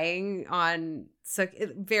spying on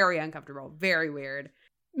very uncomfortable, very weird.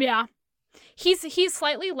 Yeah. He's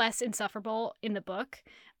slightly less insufferable in the book.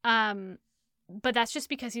 But that's just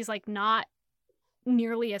because he's like not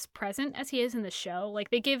nearly as present as he is in the show.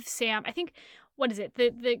 Like they give Sam, I think, what is it?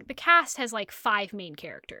 The cast has like 5 main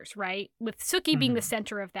characters, right? With Sookie being the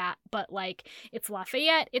center of that, but like it's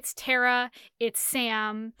Lafayette, it's Tara, it's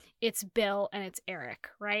Sam, it's Bill, and it's Eric,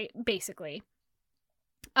 right? Basically.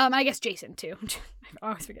 I guess Jason too. I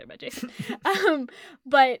always forget about Jason.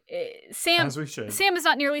 But Sam, as we should. Sam is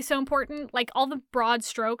not nearly so important. Like all the broad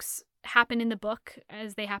strokes happen in the book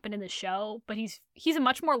as they happen in the show, but he's a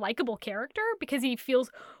much more likable character because he feels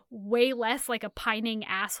way less like a pining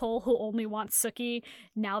asshole who only wants Sookie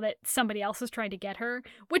now that somebody else is trying to get her,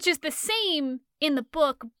 which is the same in the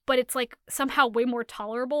book, but it's like somehow way more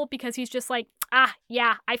tolerable because he's just like,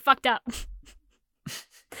 yeah, I fucked up.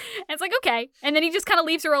 And it's like, okay. And then he just kind of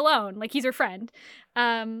leaves her alone. Like he's her friend.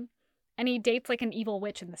 And he dates like an evil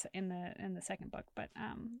witch in the second book. But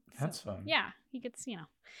that's fun. Yeah, he gets,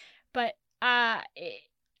 but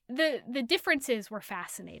the differences were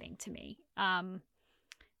fascinating to me.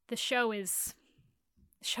 The show is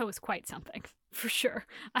quite something for sure.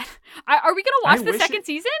 Are we gonna watch the second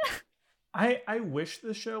season? I wish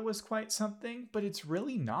the show was quite something, but it's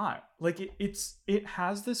really not. Like it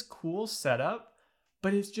has this cool setup,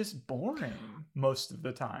 but it's just boring most of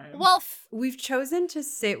the time. Well, we've chosen to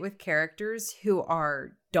sit with characters who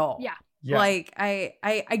are dull. Yeah. Yeah. Like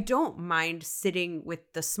I don't mind sitting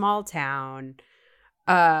with the small town,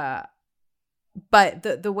 but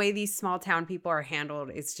the way these small town people are handled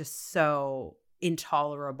is just so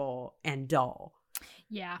intolerable and dull.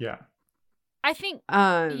 Yeah. Yeah. I think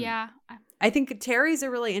yeah. I think Terry's a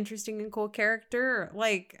really interesting and cool character.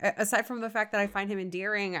 Like, aside from the fact that I find him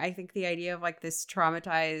endearing, I think the idea of like this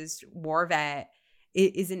traumatized war vet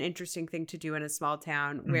is an interesting thing to do in a small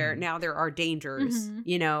town where now there are dangers,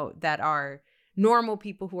 that are normal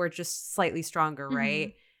people who are just slightly stronger,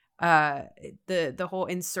 right? The whole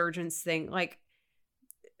insurgents thing, like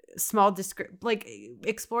like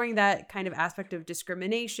exploring that kind of aspect of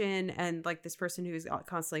discrimination and like this person who's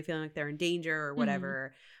constantly feeling like they're in danger or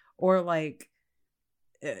whatever. Or like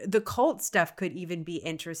the cult stuff could even be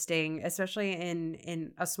interesting, especially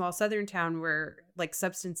in a small southern town where like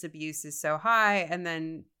substance abuse is so high, and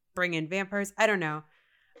then bring in vampires. I don't know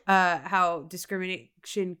how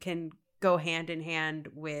discrimination can go hand in hand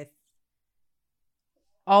with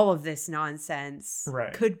all of this nonsense.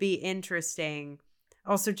 Right. Could be interesting.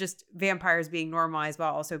 Also, just vampires being normalized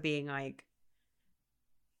while also being like,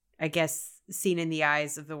 I guess, seen in the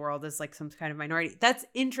eyes of the world as like some kind of minority. That's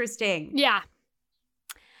interesting. Yeah.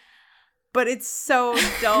 But it's so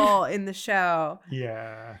dull in the show.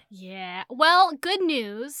 Yeah. Yeah. Well, good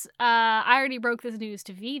news. I already broke this news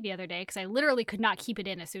to V the other day because I literally could not keep it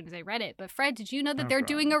in as soon as I read it. But Fred, did you know that they're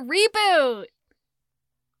doing a reboot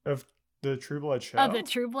of the True Blood show? Of the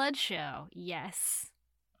True Blood show. Yes.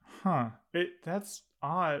 Huh. That's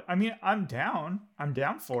odd. I mean, I'm down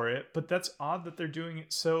for it, but that's odd that they're doing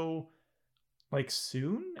it so like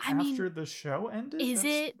soon after the show ended. Is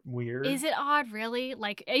it weird? Is it odd, really?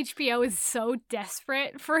 Like HBO is so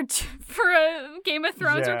desperate for a Game of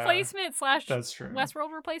Thrones replacement / that's true.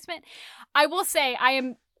 Westworld replacement. I will say I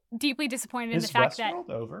am deeply disappointed in the fact that Westworld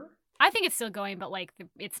over? I think it's still going, but like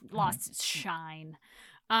it's lost its shine.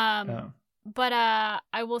 But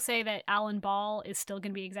I will say that Alan Ball is still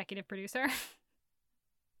going to be executive producer.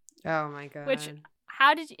 Oh my god! Which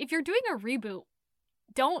if you're doing a reboot,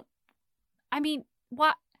 what? Are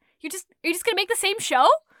you just gonna make the same show?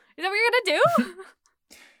 Is that what you're gonna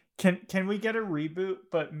do? Can we get a reboot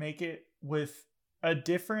but make it with a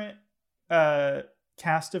different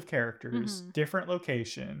cast of characters, different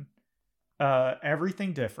location,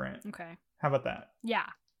 everything different? Okay. How about that? Yeah.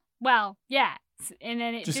 Well, yeah. And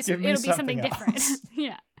then it'll be something else. different.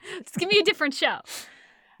 Yeah. Just give me a different show.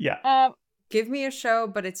 Yeah. Give me a show,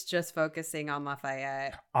 but it's just focusing on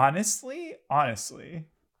Lafayette. Honestly.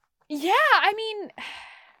 Yeah, I mean...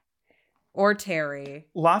 Or Terry.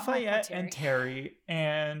 Lafayette and Terry.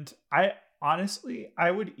 And I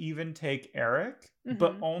would even take Eric,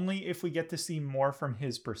 but only if we get to see more from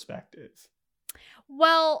his perspective.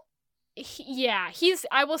 Well,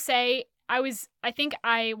 I will say,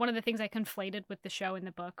 one of the things I conflated with the show and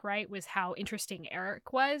the book, right, was how interesting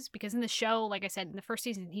Eric was, because in the show, like I said, in the first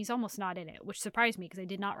season, he's almost not in it, which surprised me because I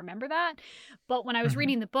did not remember that. But when I was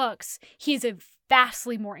reading the books, he's a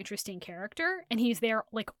vastly more interesting character, and he's there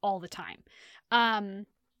like all the time.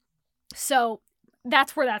 So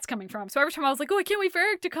that's where that's coming from. So every time I was like, oh, I can't wait for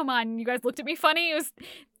Eric to come on, and you guys looked at me funny. It was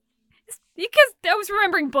because I was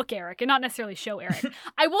remembering book Eric and not necessarily show Eric.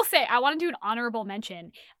 I will say, I want to do an honorable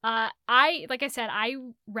mention. Like I said, I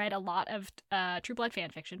read a lot of True Blood fan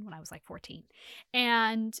fiction when I was like 14.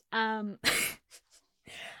 And one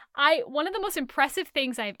of the most impressive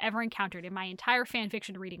things I've ever encountered in my entire fan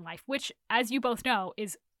fiction reading life, which, as you both know,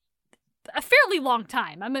 is a fairly long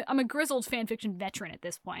time. I'm a grizzled fan fiction veteran at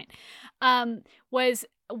this point. Was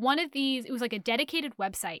one of these, it was like a dedicated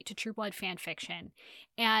website to True Blood fan fiction,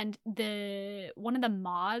 and one of the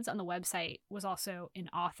mods on the website was also an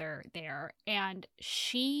author there, and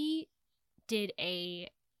she did a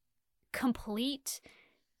complete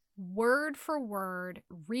word for word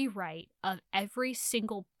rewrite of every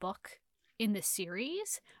single book in the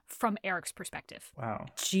series from Eric's perspective. Wow.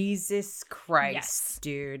 Jesus Christ, Yes.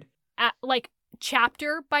 dude. Like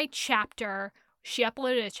chapter by chapter. She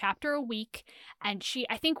uploaded a chapter a week, and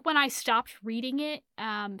I think when I stopped reading it,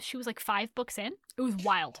 she was like 5 books in. It was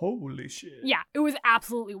wild. Holy shit. Yeah, it was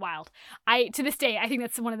absolutely wild. To this day, I think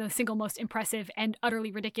that's one of the single most impressive and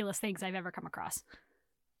utterly ridiculous things I've ever come across.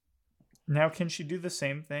 Now, can she do the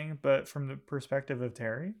same thing, but from the perspective of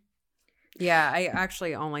Terry? Yeah, I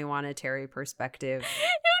actually only want a Terry perspective. It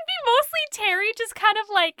would be mostly Terry just kind of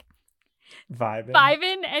like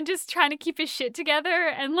vibing and just trying to keep his shit together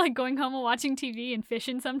and like going home and watching TV and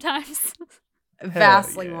fishing sometimes.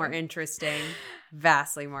 Vastly yeah. more interesting.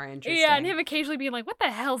 Vastly more interesting. Yeah, and him occasionally being like, what the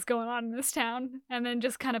hell's going on in this town? And then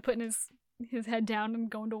just kind of putting his head down and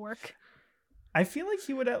going to work. I feel like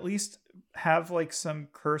he would at least have like some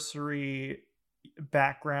cursory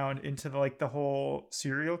background into the whole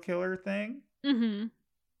serial killer thing. Mm-hmm.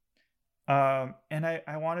 And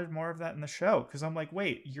I wanted more of that in the show, because I'm like,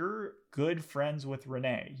 wait, you're good friends with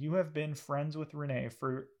Renee. You have been friends with Renee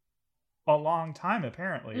for a long time,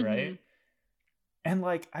 apparently, right? And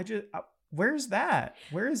like, where's that?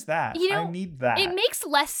 Where is that? I need that. It makes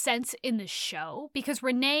less sense in the show because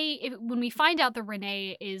Renee, when we find out that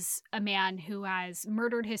Renee is a man who has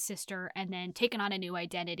murdered his sister and then taken on a new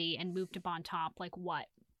identity and moved to Bontemps, like what,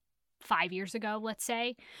 5 years ago, let's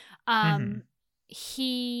say,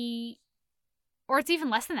 or it's even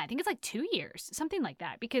less than that. I think it's like 2 years, something like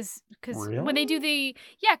that. Because Really? when they do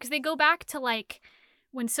because they go back to like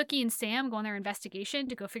when Sookie and Sam go on their investigation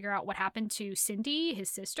to go figure out what happened to Cindy, his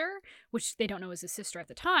sister, which they don't know is his sister at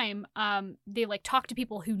the time. They like talk to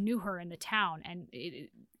people who knew her in the town, and it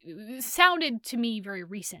sounded to me very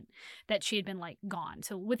recent that she had been like gone.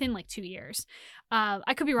 So within like 2 years.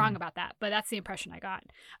 I could be wrong about that, but that's the impression I got.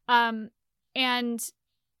 And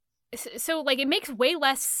so like it makes way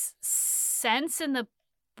less sense in the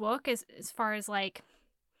book as far as like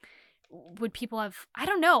would people have, I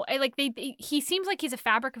don't know, he seems like he's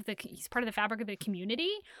part of the fabric of the community,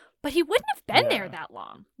 but he wouldn't have been there that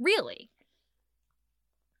long, really.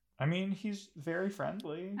 I mean, he's very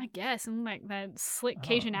friendly, I guess, and like that slick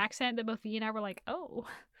Cajun accent that both V and I were like, oh,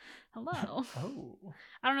 hello. Oh,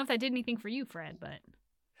 I don't know if that did anything for you, Fred, but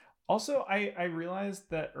also I realized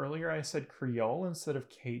that earlier I said Creole instead of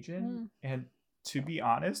Cajun, and to be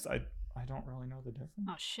honest, I don't really know the difference.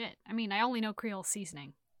 oh shit, I mean, I only know Creole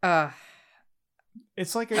seasoning.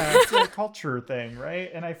 It's like it's a culture thing, right?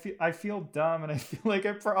 And I feel dumb, and I feel like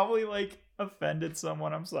I probably like offended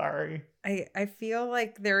someone. I'm sorry. I feel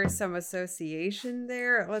like there is some association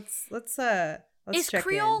there. Let's Is check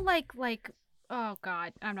Creole in. like oh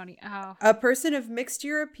god, I'm not even A person of mixed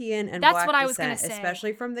European and That's Black what I was descent, gonna say.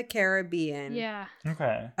 especially from the Caribbean. yeah.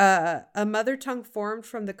 Okay. A mother tongue formed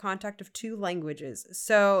from the contact of 2 languages.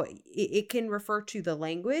 So it can refer to the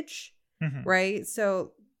language, right?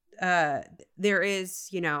 So there is,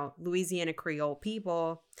 Louisiana Creole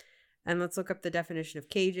people. And let's look up the definition of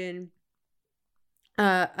Cajun.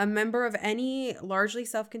 A member of any largely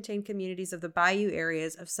self-contained communities of the bayou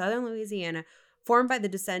areas of southern Louisiana formed by the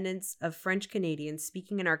descendants of French Canadians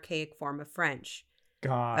speaking an archaic form of French.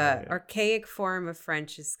 Archaic form of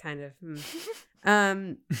French is kind of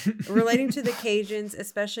relating to the Cajuns,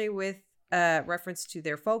 especially with reference to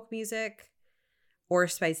their folk music or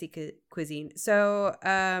spicy cuisine. So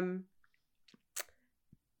I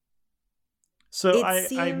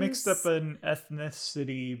mixed up an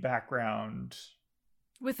ethnicity background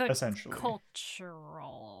With a essentially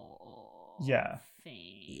cultural Yeah.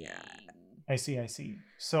 thing. Yeah. I see.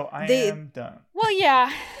 So I am done. Well,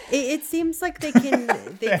 yeah. It seems like they can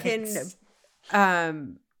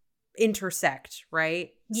intersect,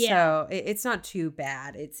 right? Yeah. So it's not too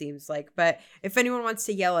bad, it seems like. But if anyone wants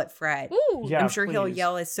to yell at Fred, Ooh. Yeah, I'm sure he'll please.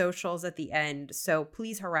 yell his socials at the end. So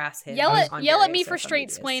please harass him. Yell at on me various for social straight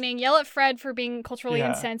medias. splaining. Yell at Fred for being culturally Yeah.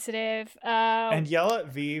 insensitive. And yell at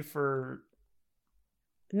V for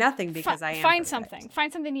Nothing, because I am find perfect. something.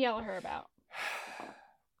 Find something to yell at her about.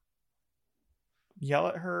 yell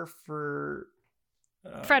at her for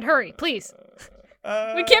Fred, hurry, please.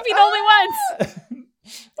 uh, We can't be the only ones.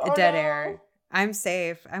 Oh, Dead no. air. I'm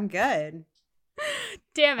safe. I'm good.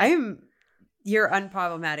 Damn it. I'm your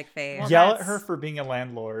unproblematic fave. Well, Yell at that's- her for being a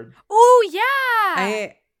landlord. Oh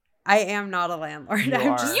yeah. I am not a landlord. You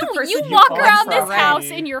I'm are. just You the person you who walk owns around the this rent. house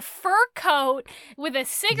in your fur coat with a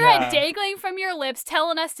cigarette Yeah. dangling from your lips,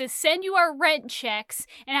 telling us to send you our rent checks,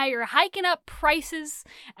 and how you're hiking up prices,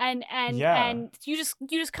 and Yeah. you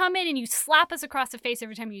just come in and you slap us across the face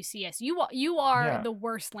every time you see us. You are Yeah. the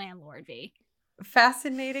worst landlord, V.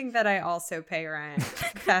 Fascinating that I also pay rent.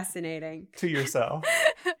 Fascinating. To yourself.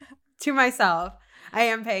 To myself. I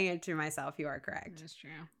am paying it to myself. You are correct. That's true.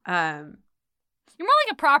 You're more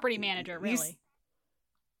like a property manager, You really.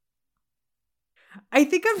 I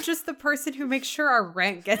think I'm just the person who makes sure our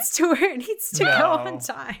rent gets to where it needs to go on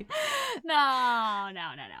time.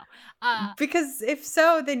 No. Because if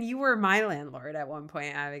so, then you were my landlord at one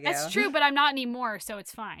point, Abigail. That's true, but I'm not anymore, so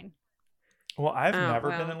it's fine. Well, I've Oh, never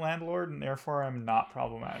well. been a landlord, and therefore I'm not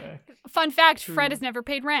problematic. Fun fact, True. Fred has never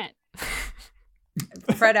paid rent.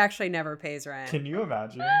 Fred actually never pays rent. Can you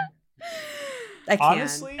imagine? I can.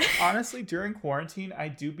 Honestly, during quarantine, I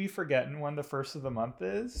do be forgetting when the first of the month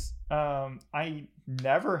is. I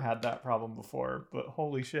never had that problem before, but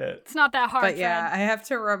holy shit. It's not that hard, But yeah, Fred. I have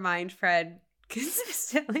to remind Fred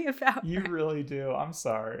consistently about You rent. really do. I'm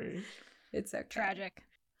sorry. It's okay. Tragic.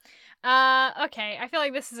 Okay. I feel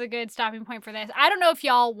like this is a good stopping point for this. I don't know if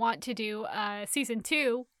y'all want to do season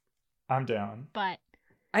 2, I'm down. but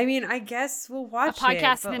I mean, I guess we'll watch A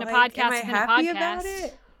podcast it, but, and then a like, podcast am I and then a happy about podcast.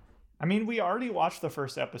 it? I mean, we already watched the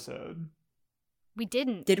first episode. we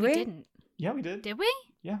didn't. Did we? Didn't. Yeah, we did. Did we?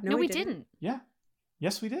 Yeah. No, we didn't. Yeah.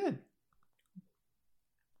 Yes, we did.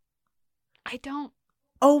 I don't.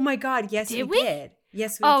 Oh my god, yes, Did we we? did.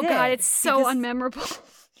 Yes, we Oh did. god, it's so Because unmemorable.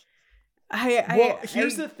 Well,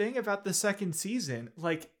 here's the thing about the second season.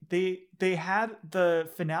 Like they had the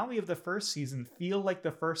finale of the first season feel like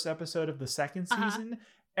the first episode of the second season,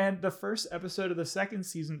 and the first episode of the second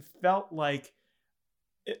season felt like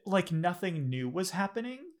nothing new was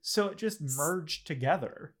happening, so it just merged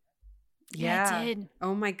together. Yeah, it did.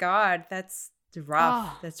 Oh my god, that's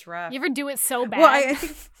rough. Oh. That's rough. You ever do it so bad? Well, I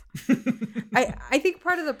think I think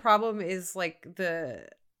part of the problem is like the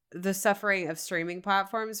suffering of streaming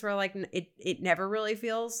platforms where like it never really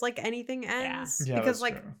feels like anything ends Yeah, because that's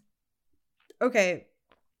like true. okay,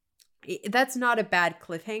 that's not a bad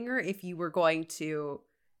cliffhanger if you were going to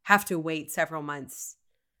have to wait several months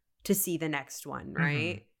to see the next one,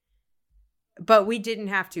 right? But we didn't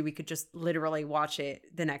have to. We could just literally watch it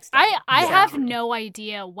the next day. I Yeah. have no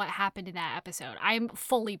idea what happened in that episode. I'm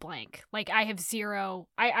fully blank. Like I have zero.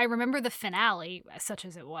 I remember the finale, such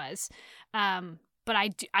as it was, but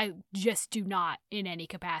I just do not, in any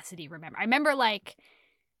capacity, remember. I remember like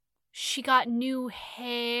she got new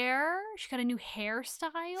hair. She got a new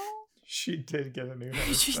hairstyle. She did get a new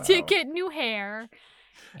She hairstyle. did get new hair,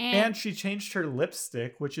 And she changed her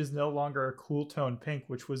lipstick, which is no longer a cool tone pink,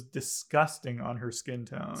 which was disgusting on her skin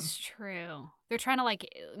tone. It's true. They're trying to like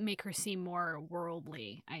make her seem more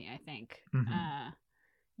worldly, I think. Mhm.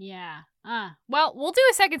 Yeah. Well, we'll do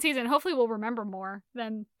a second season. Hopefully we'll remember more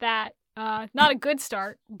than that. Not a good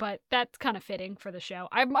start, but that's kind of fitting for the show.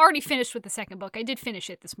 I'm already finished with the second book. I did finish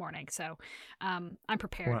it this morning, so I'm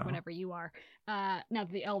prepared Wow. whenever you are. Now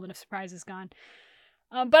that the element of surprise is gone.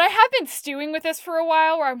 But I have been stewing with this for a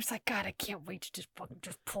while where I'm just like, God, I can't wait to just fucking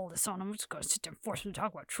just pull this on. I'm just going to sit there and force me to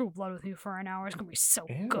talk about True Blood with you for an hour. It's going to be so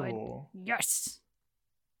good. Ew. Yes.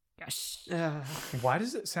 Yes. Ugh. Why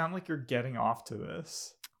does it sound like you're getting off to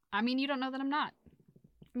this? I mean, you don't know that I'm not.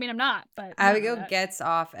 I mean, I'm not, but... you don't know Abigail that. gets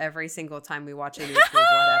off every single time we watch a new True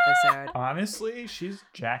Blood episode. Honestly, she's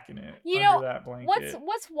jacking it You under know, that blanket.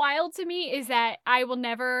 What's wild to me is that I will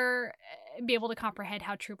never be able to comprehend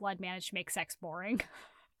how True Blood managed to make sex boring.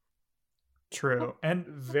 True. And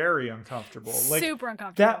very uncomfortable. Like Super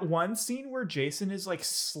uncomfortable. that one scene where Jason is like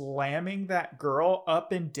slamming that girl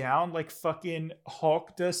up and down like fucking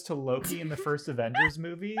Hulk does to Loki in the first Avengers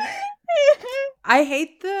movie. I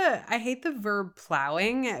hate the verb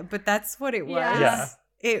plowing, but that's what it was. Yeah. Yeah.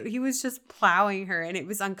 he was just plowing her, and it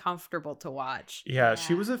was uncomfortable to watch. Yeah,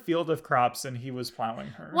 she was a field of crops, and he was plowing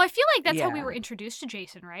her. Well, I feel like that's how we Yeah. were introduced to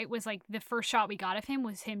Jason, right? Was like the first shot we got of him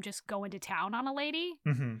was him just going to town on a lady.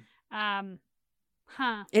 Mm-hmm.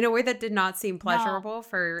 In a way that did not seem pleasurable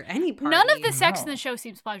for any party. None of the sex in No. the show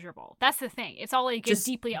seems pleasurable. That's the thing. It's all like Just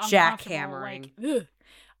deeply uncomfortable. jackhammering. Like,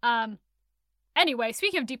 ugh. Anyway,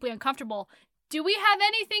 speaking of deeply uncomfortable, do we have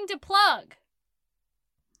anything to plug?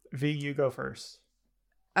 V, you go first.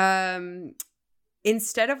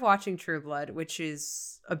 Instead of watching True Blood, which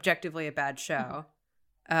is objectively a bad show,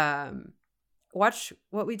 watch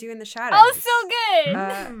What We Do in the Shadows. Oh, so good.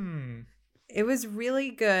 Mm. It was really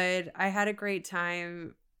good. I had a great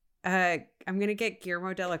time. I'm gonna get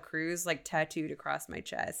Guillermo de la Cruz like tattooed across my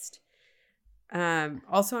chest.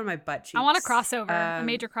 Also on my butt cheeks. I want a crossover, a Um,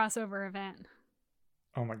 major crossover event.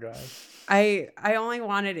 Oh my god. I only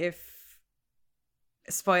want it if,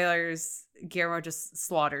 spoilers, Guillermo just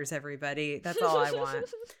slaughters everybody. That's all I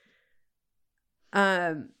want.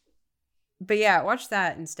 But yeah, watch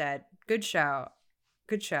that instead. Good show.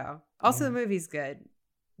 Good show. Also, the movie's good.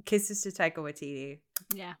 Kisses to Taika Waititi.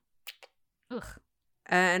 Yeah. Ugh.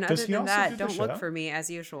 And Does other he than also that, do the don't look show? for me as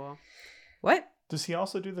usual. What? Does he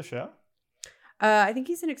also do the show? I think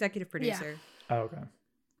he's an executive producer. Oh,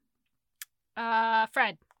 okay.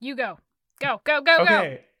 Fred, you go. Go, go, go, go.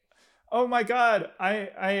 Okay. Oh my god,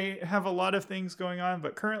 I have a lot of things going on,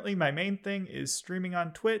 but currently my main thing is streaming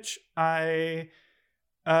on Twitch. I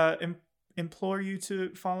implore you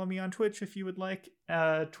to follow me on Twitch if you would like.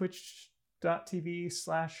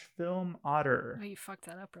 Twitch.tv/filmotter. Oh, you fucked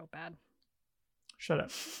that up real bad. Shut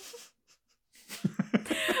up.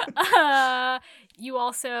 You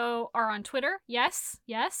also are on Twitter. Yes.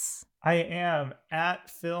 Yes. I am at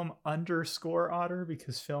film_otter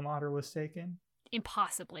because Film Otter was taken.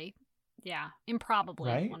 Impossibly. Yeah.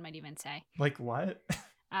 Improbably, Right? one might even say. Like what?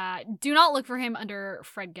 Do not look for him under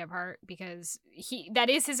Fred Gebhardt because that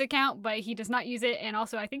is his account, but he does not use it. And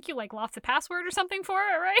also, I think you like lost the password or something for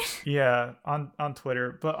it, right? Yeah, on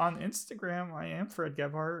Twitter, but on Instagram, I am Fred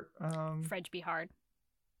Gebhardt. Fred be hard.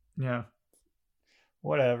 Yeah.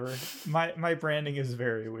 Whatever. My branding is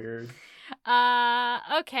very weird.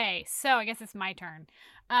 Okay, so I guess it's my turn.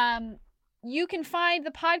 You can find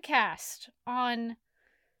the podcast on,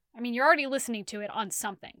 I mean, you're already listening to it on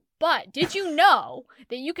something, but did you know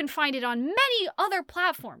that you can find it on many other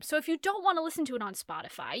platforms? So if you don't want to listen to it on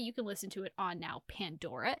Spotify, you can listen to it on now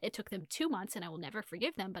Pandora. It took them 2 months and I will never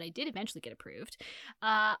forgive them, but I did eventually get approved.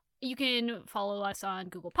 You can follow us on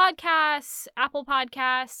Google Podcasts, Apple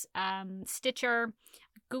Podcasts, Stitcher,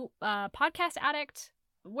 Google, Podcast Addict,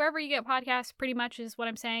 wherever you get podcasts, pretty much is what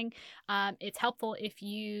I'm saying. It's helpful if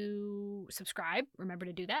you subscribe. Remember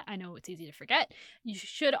to do that. I know it's easy to forget. You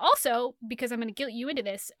should also, because I'm going to guilt you into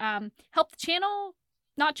this, help the channel,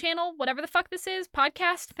 not channel, whatever the fuck this is,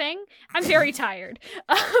 podcast thing. I'm very tired.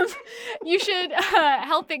 You should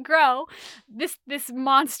help it grow. This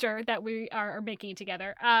monster that we are making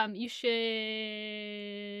together. You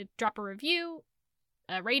should drop a review,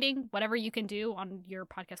 a rating, whatever you can do on your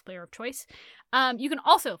podcast player of choice. You can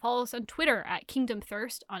also follow us on Twitter at Kingdom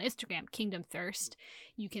Thirst, on Instagram, Kingdom Thirst.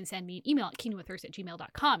 You can send me an email at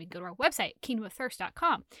kingdomofthirst@gmail.com. You can go to our website,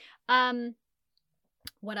 kingdomofthirst.com.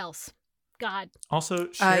 What else? God.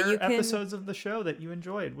 Also, share you can- episodes of the show that you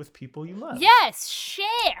enjoyed with people you love. Yes,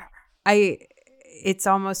 share. It's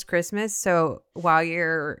almost Christmas, so while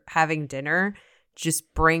you're having dinner,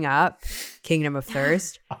 just bring up Kingdom of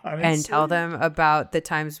Thirst Honestly. and tell them about the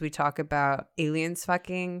times we talk about aliens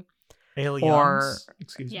fucking Aliens. or-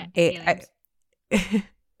 Excuse Yeah. me.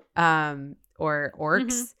 or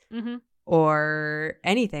orcs Mm-hmm. or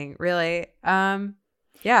anything really.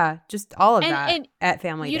 Yeah, just all of that And at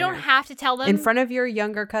family you dinner. don't have to tell them in front of your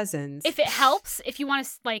younger cousins. If it helps, if you want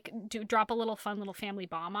to like drop a little fun little family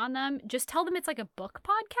bomb on them, just tell them it's like a book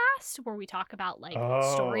podcast where we talk about like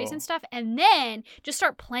stories and stuff, and then just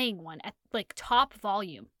start playing one at like top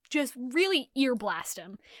volume. Just really ear blast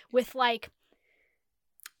them with like.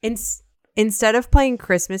 Instead of playing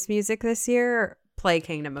Christmas music this year, play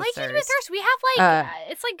Kingdom of Like Thirst. Kingdom of Thirst, we have like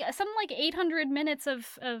it's like something like 800 minutes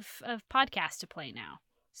of podcast to play now.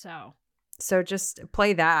 So just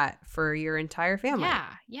play that for your entire family.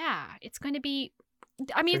 yeah, it's going to be.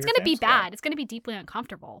 I mean, For it's your going to be fam squad. bad. It's going to be deeply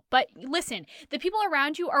uncomfortable. But listen, the people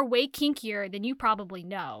around you are way kinkier than you probably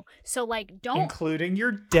know. So like, don't. Including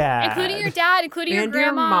your dad. Including your dad, including your And your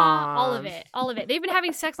grandma, mom. all of it, all of it. They've been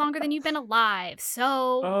having sex longer than you've been alive.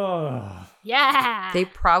 So Oh. yeah, They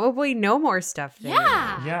probably know more stuff than you.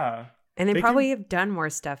 Yeah. Yeah. And they They probably have done more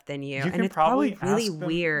stuff than you. You And can it's probably probably really ask them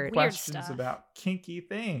weird. questions stuff. about kinky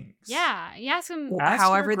things. Yeah, you ask them. Well, Ask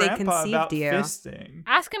however your they grandpa conceived about you. fisting.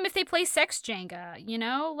 Ask them if they play sex Jenga. You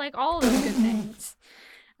know, like all of those good things.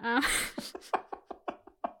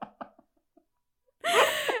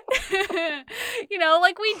 You know,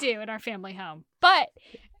 like we do in our family home. But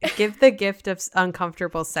Give the gift of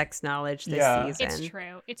uncomfortable sex knowledge this Yeah. season. it's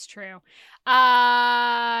true. It's true.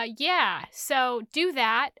 Yeah. So do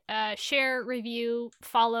that. Share, review,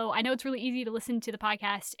 follow. I know it's really easy to listen to the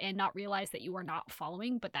podcast and not realize that you are not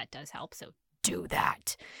following, but that does help. So do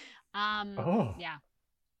that. Yeah.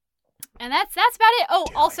 And that's about it. Oh,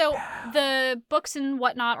 also the books and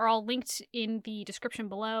whatnot are all linked in the description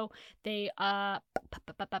below. They have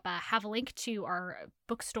a link to our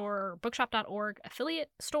bookstore, bookshop.org affiliate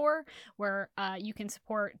store, where you can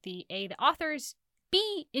support the authors,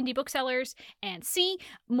 B, indie booksellers, and C,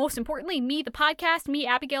 most importantly, me, the podcast, me,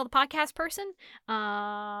 Abigail, the podcast person.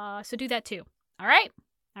 So do that too. All right.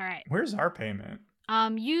 Where's our payment?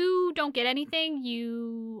 You don't get anything.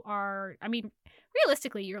 You are, I mean,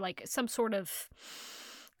 realistically, you're like some sort of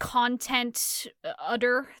content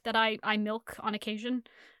udder that I milk on occasion.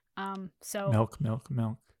 So Milk.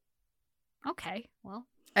 okay, well,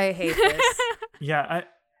 I hate this. Yeah,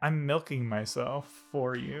 I'm milking myself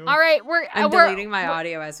for you. all right, I'm deleting my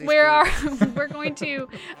audio as we speak. we're going to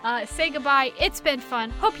say goodbye. It's been fun.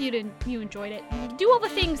 Hope you enjoyed it. Do all the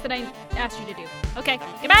things that I asked you to do. Okay,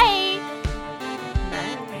 goodbye.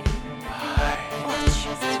 Bye. Bye.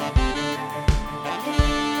 Oh, Jesus.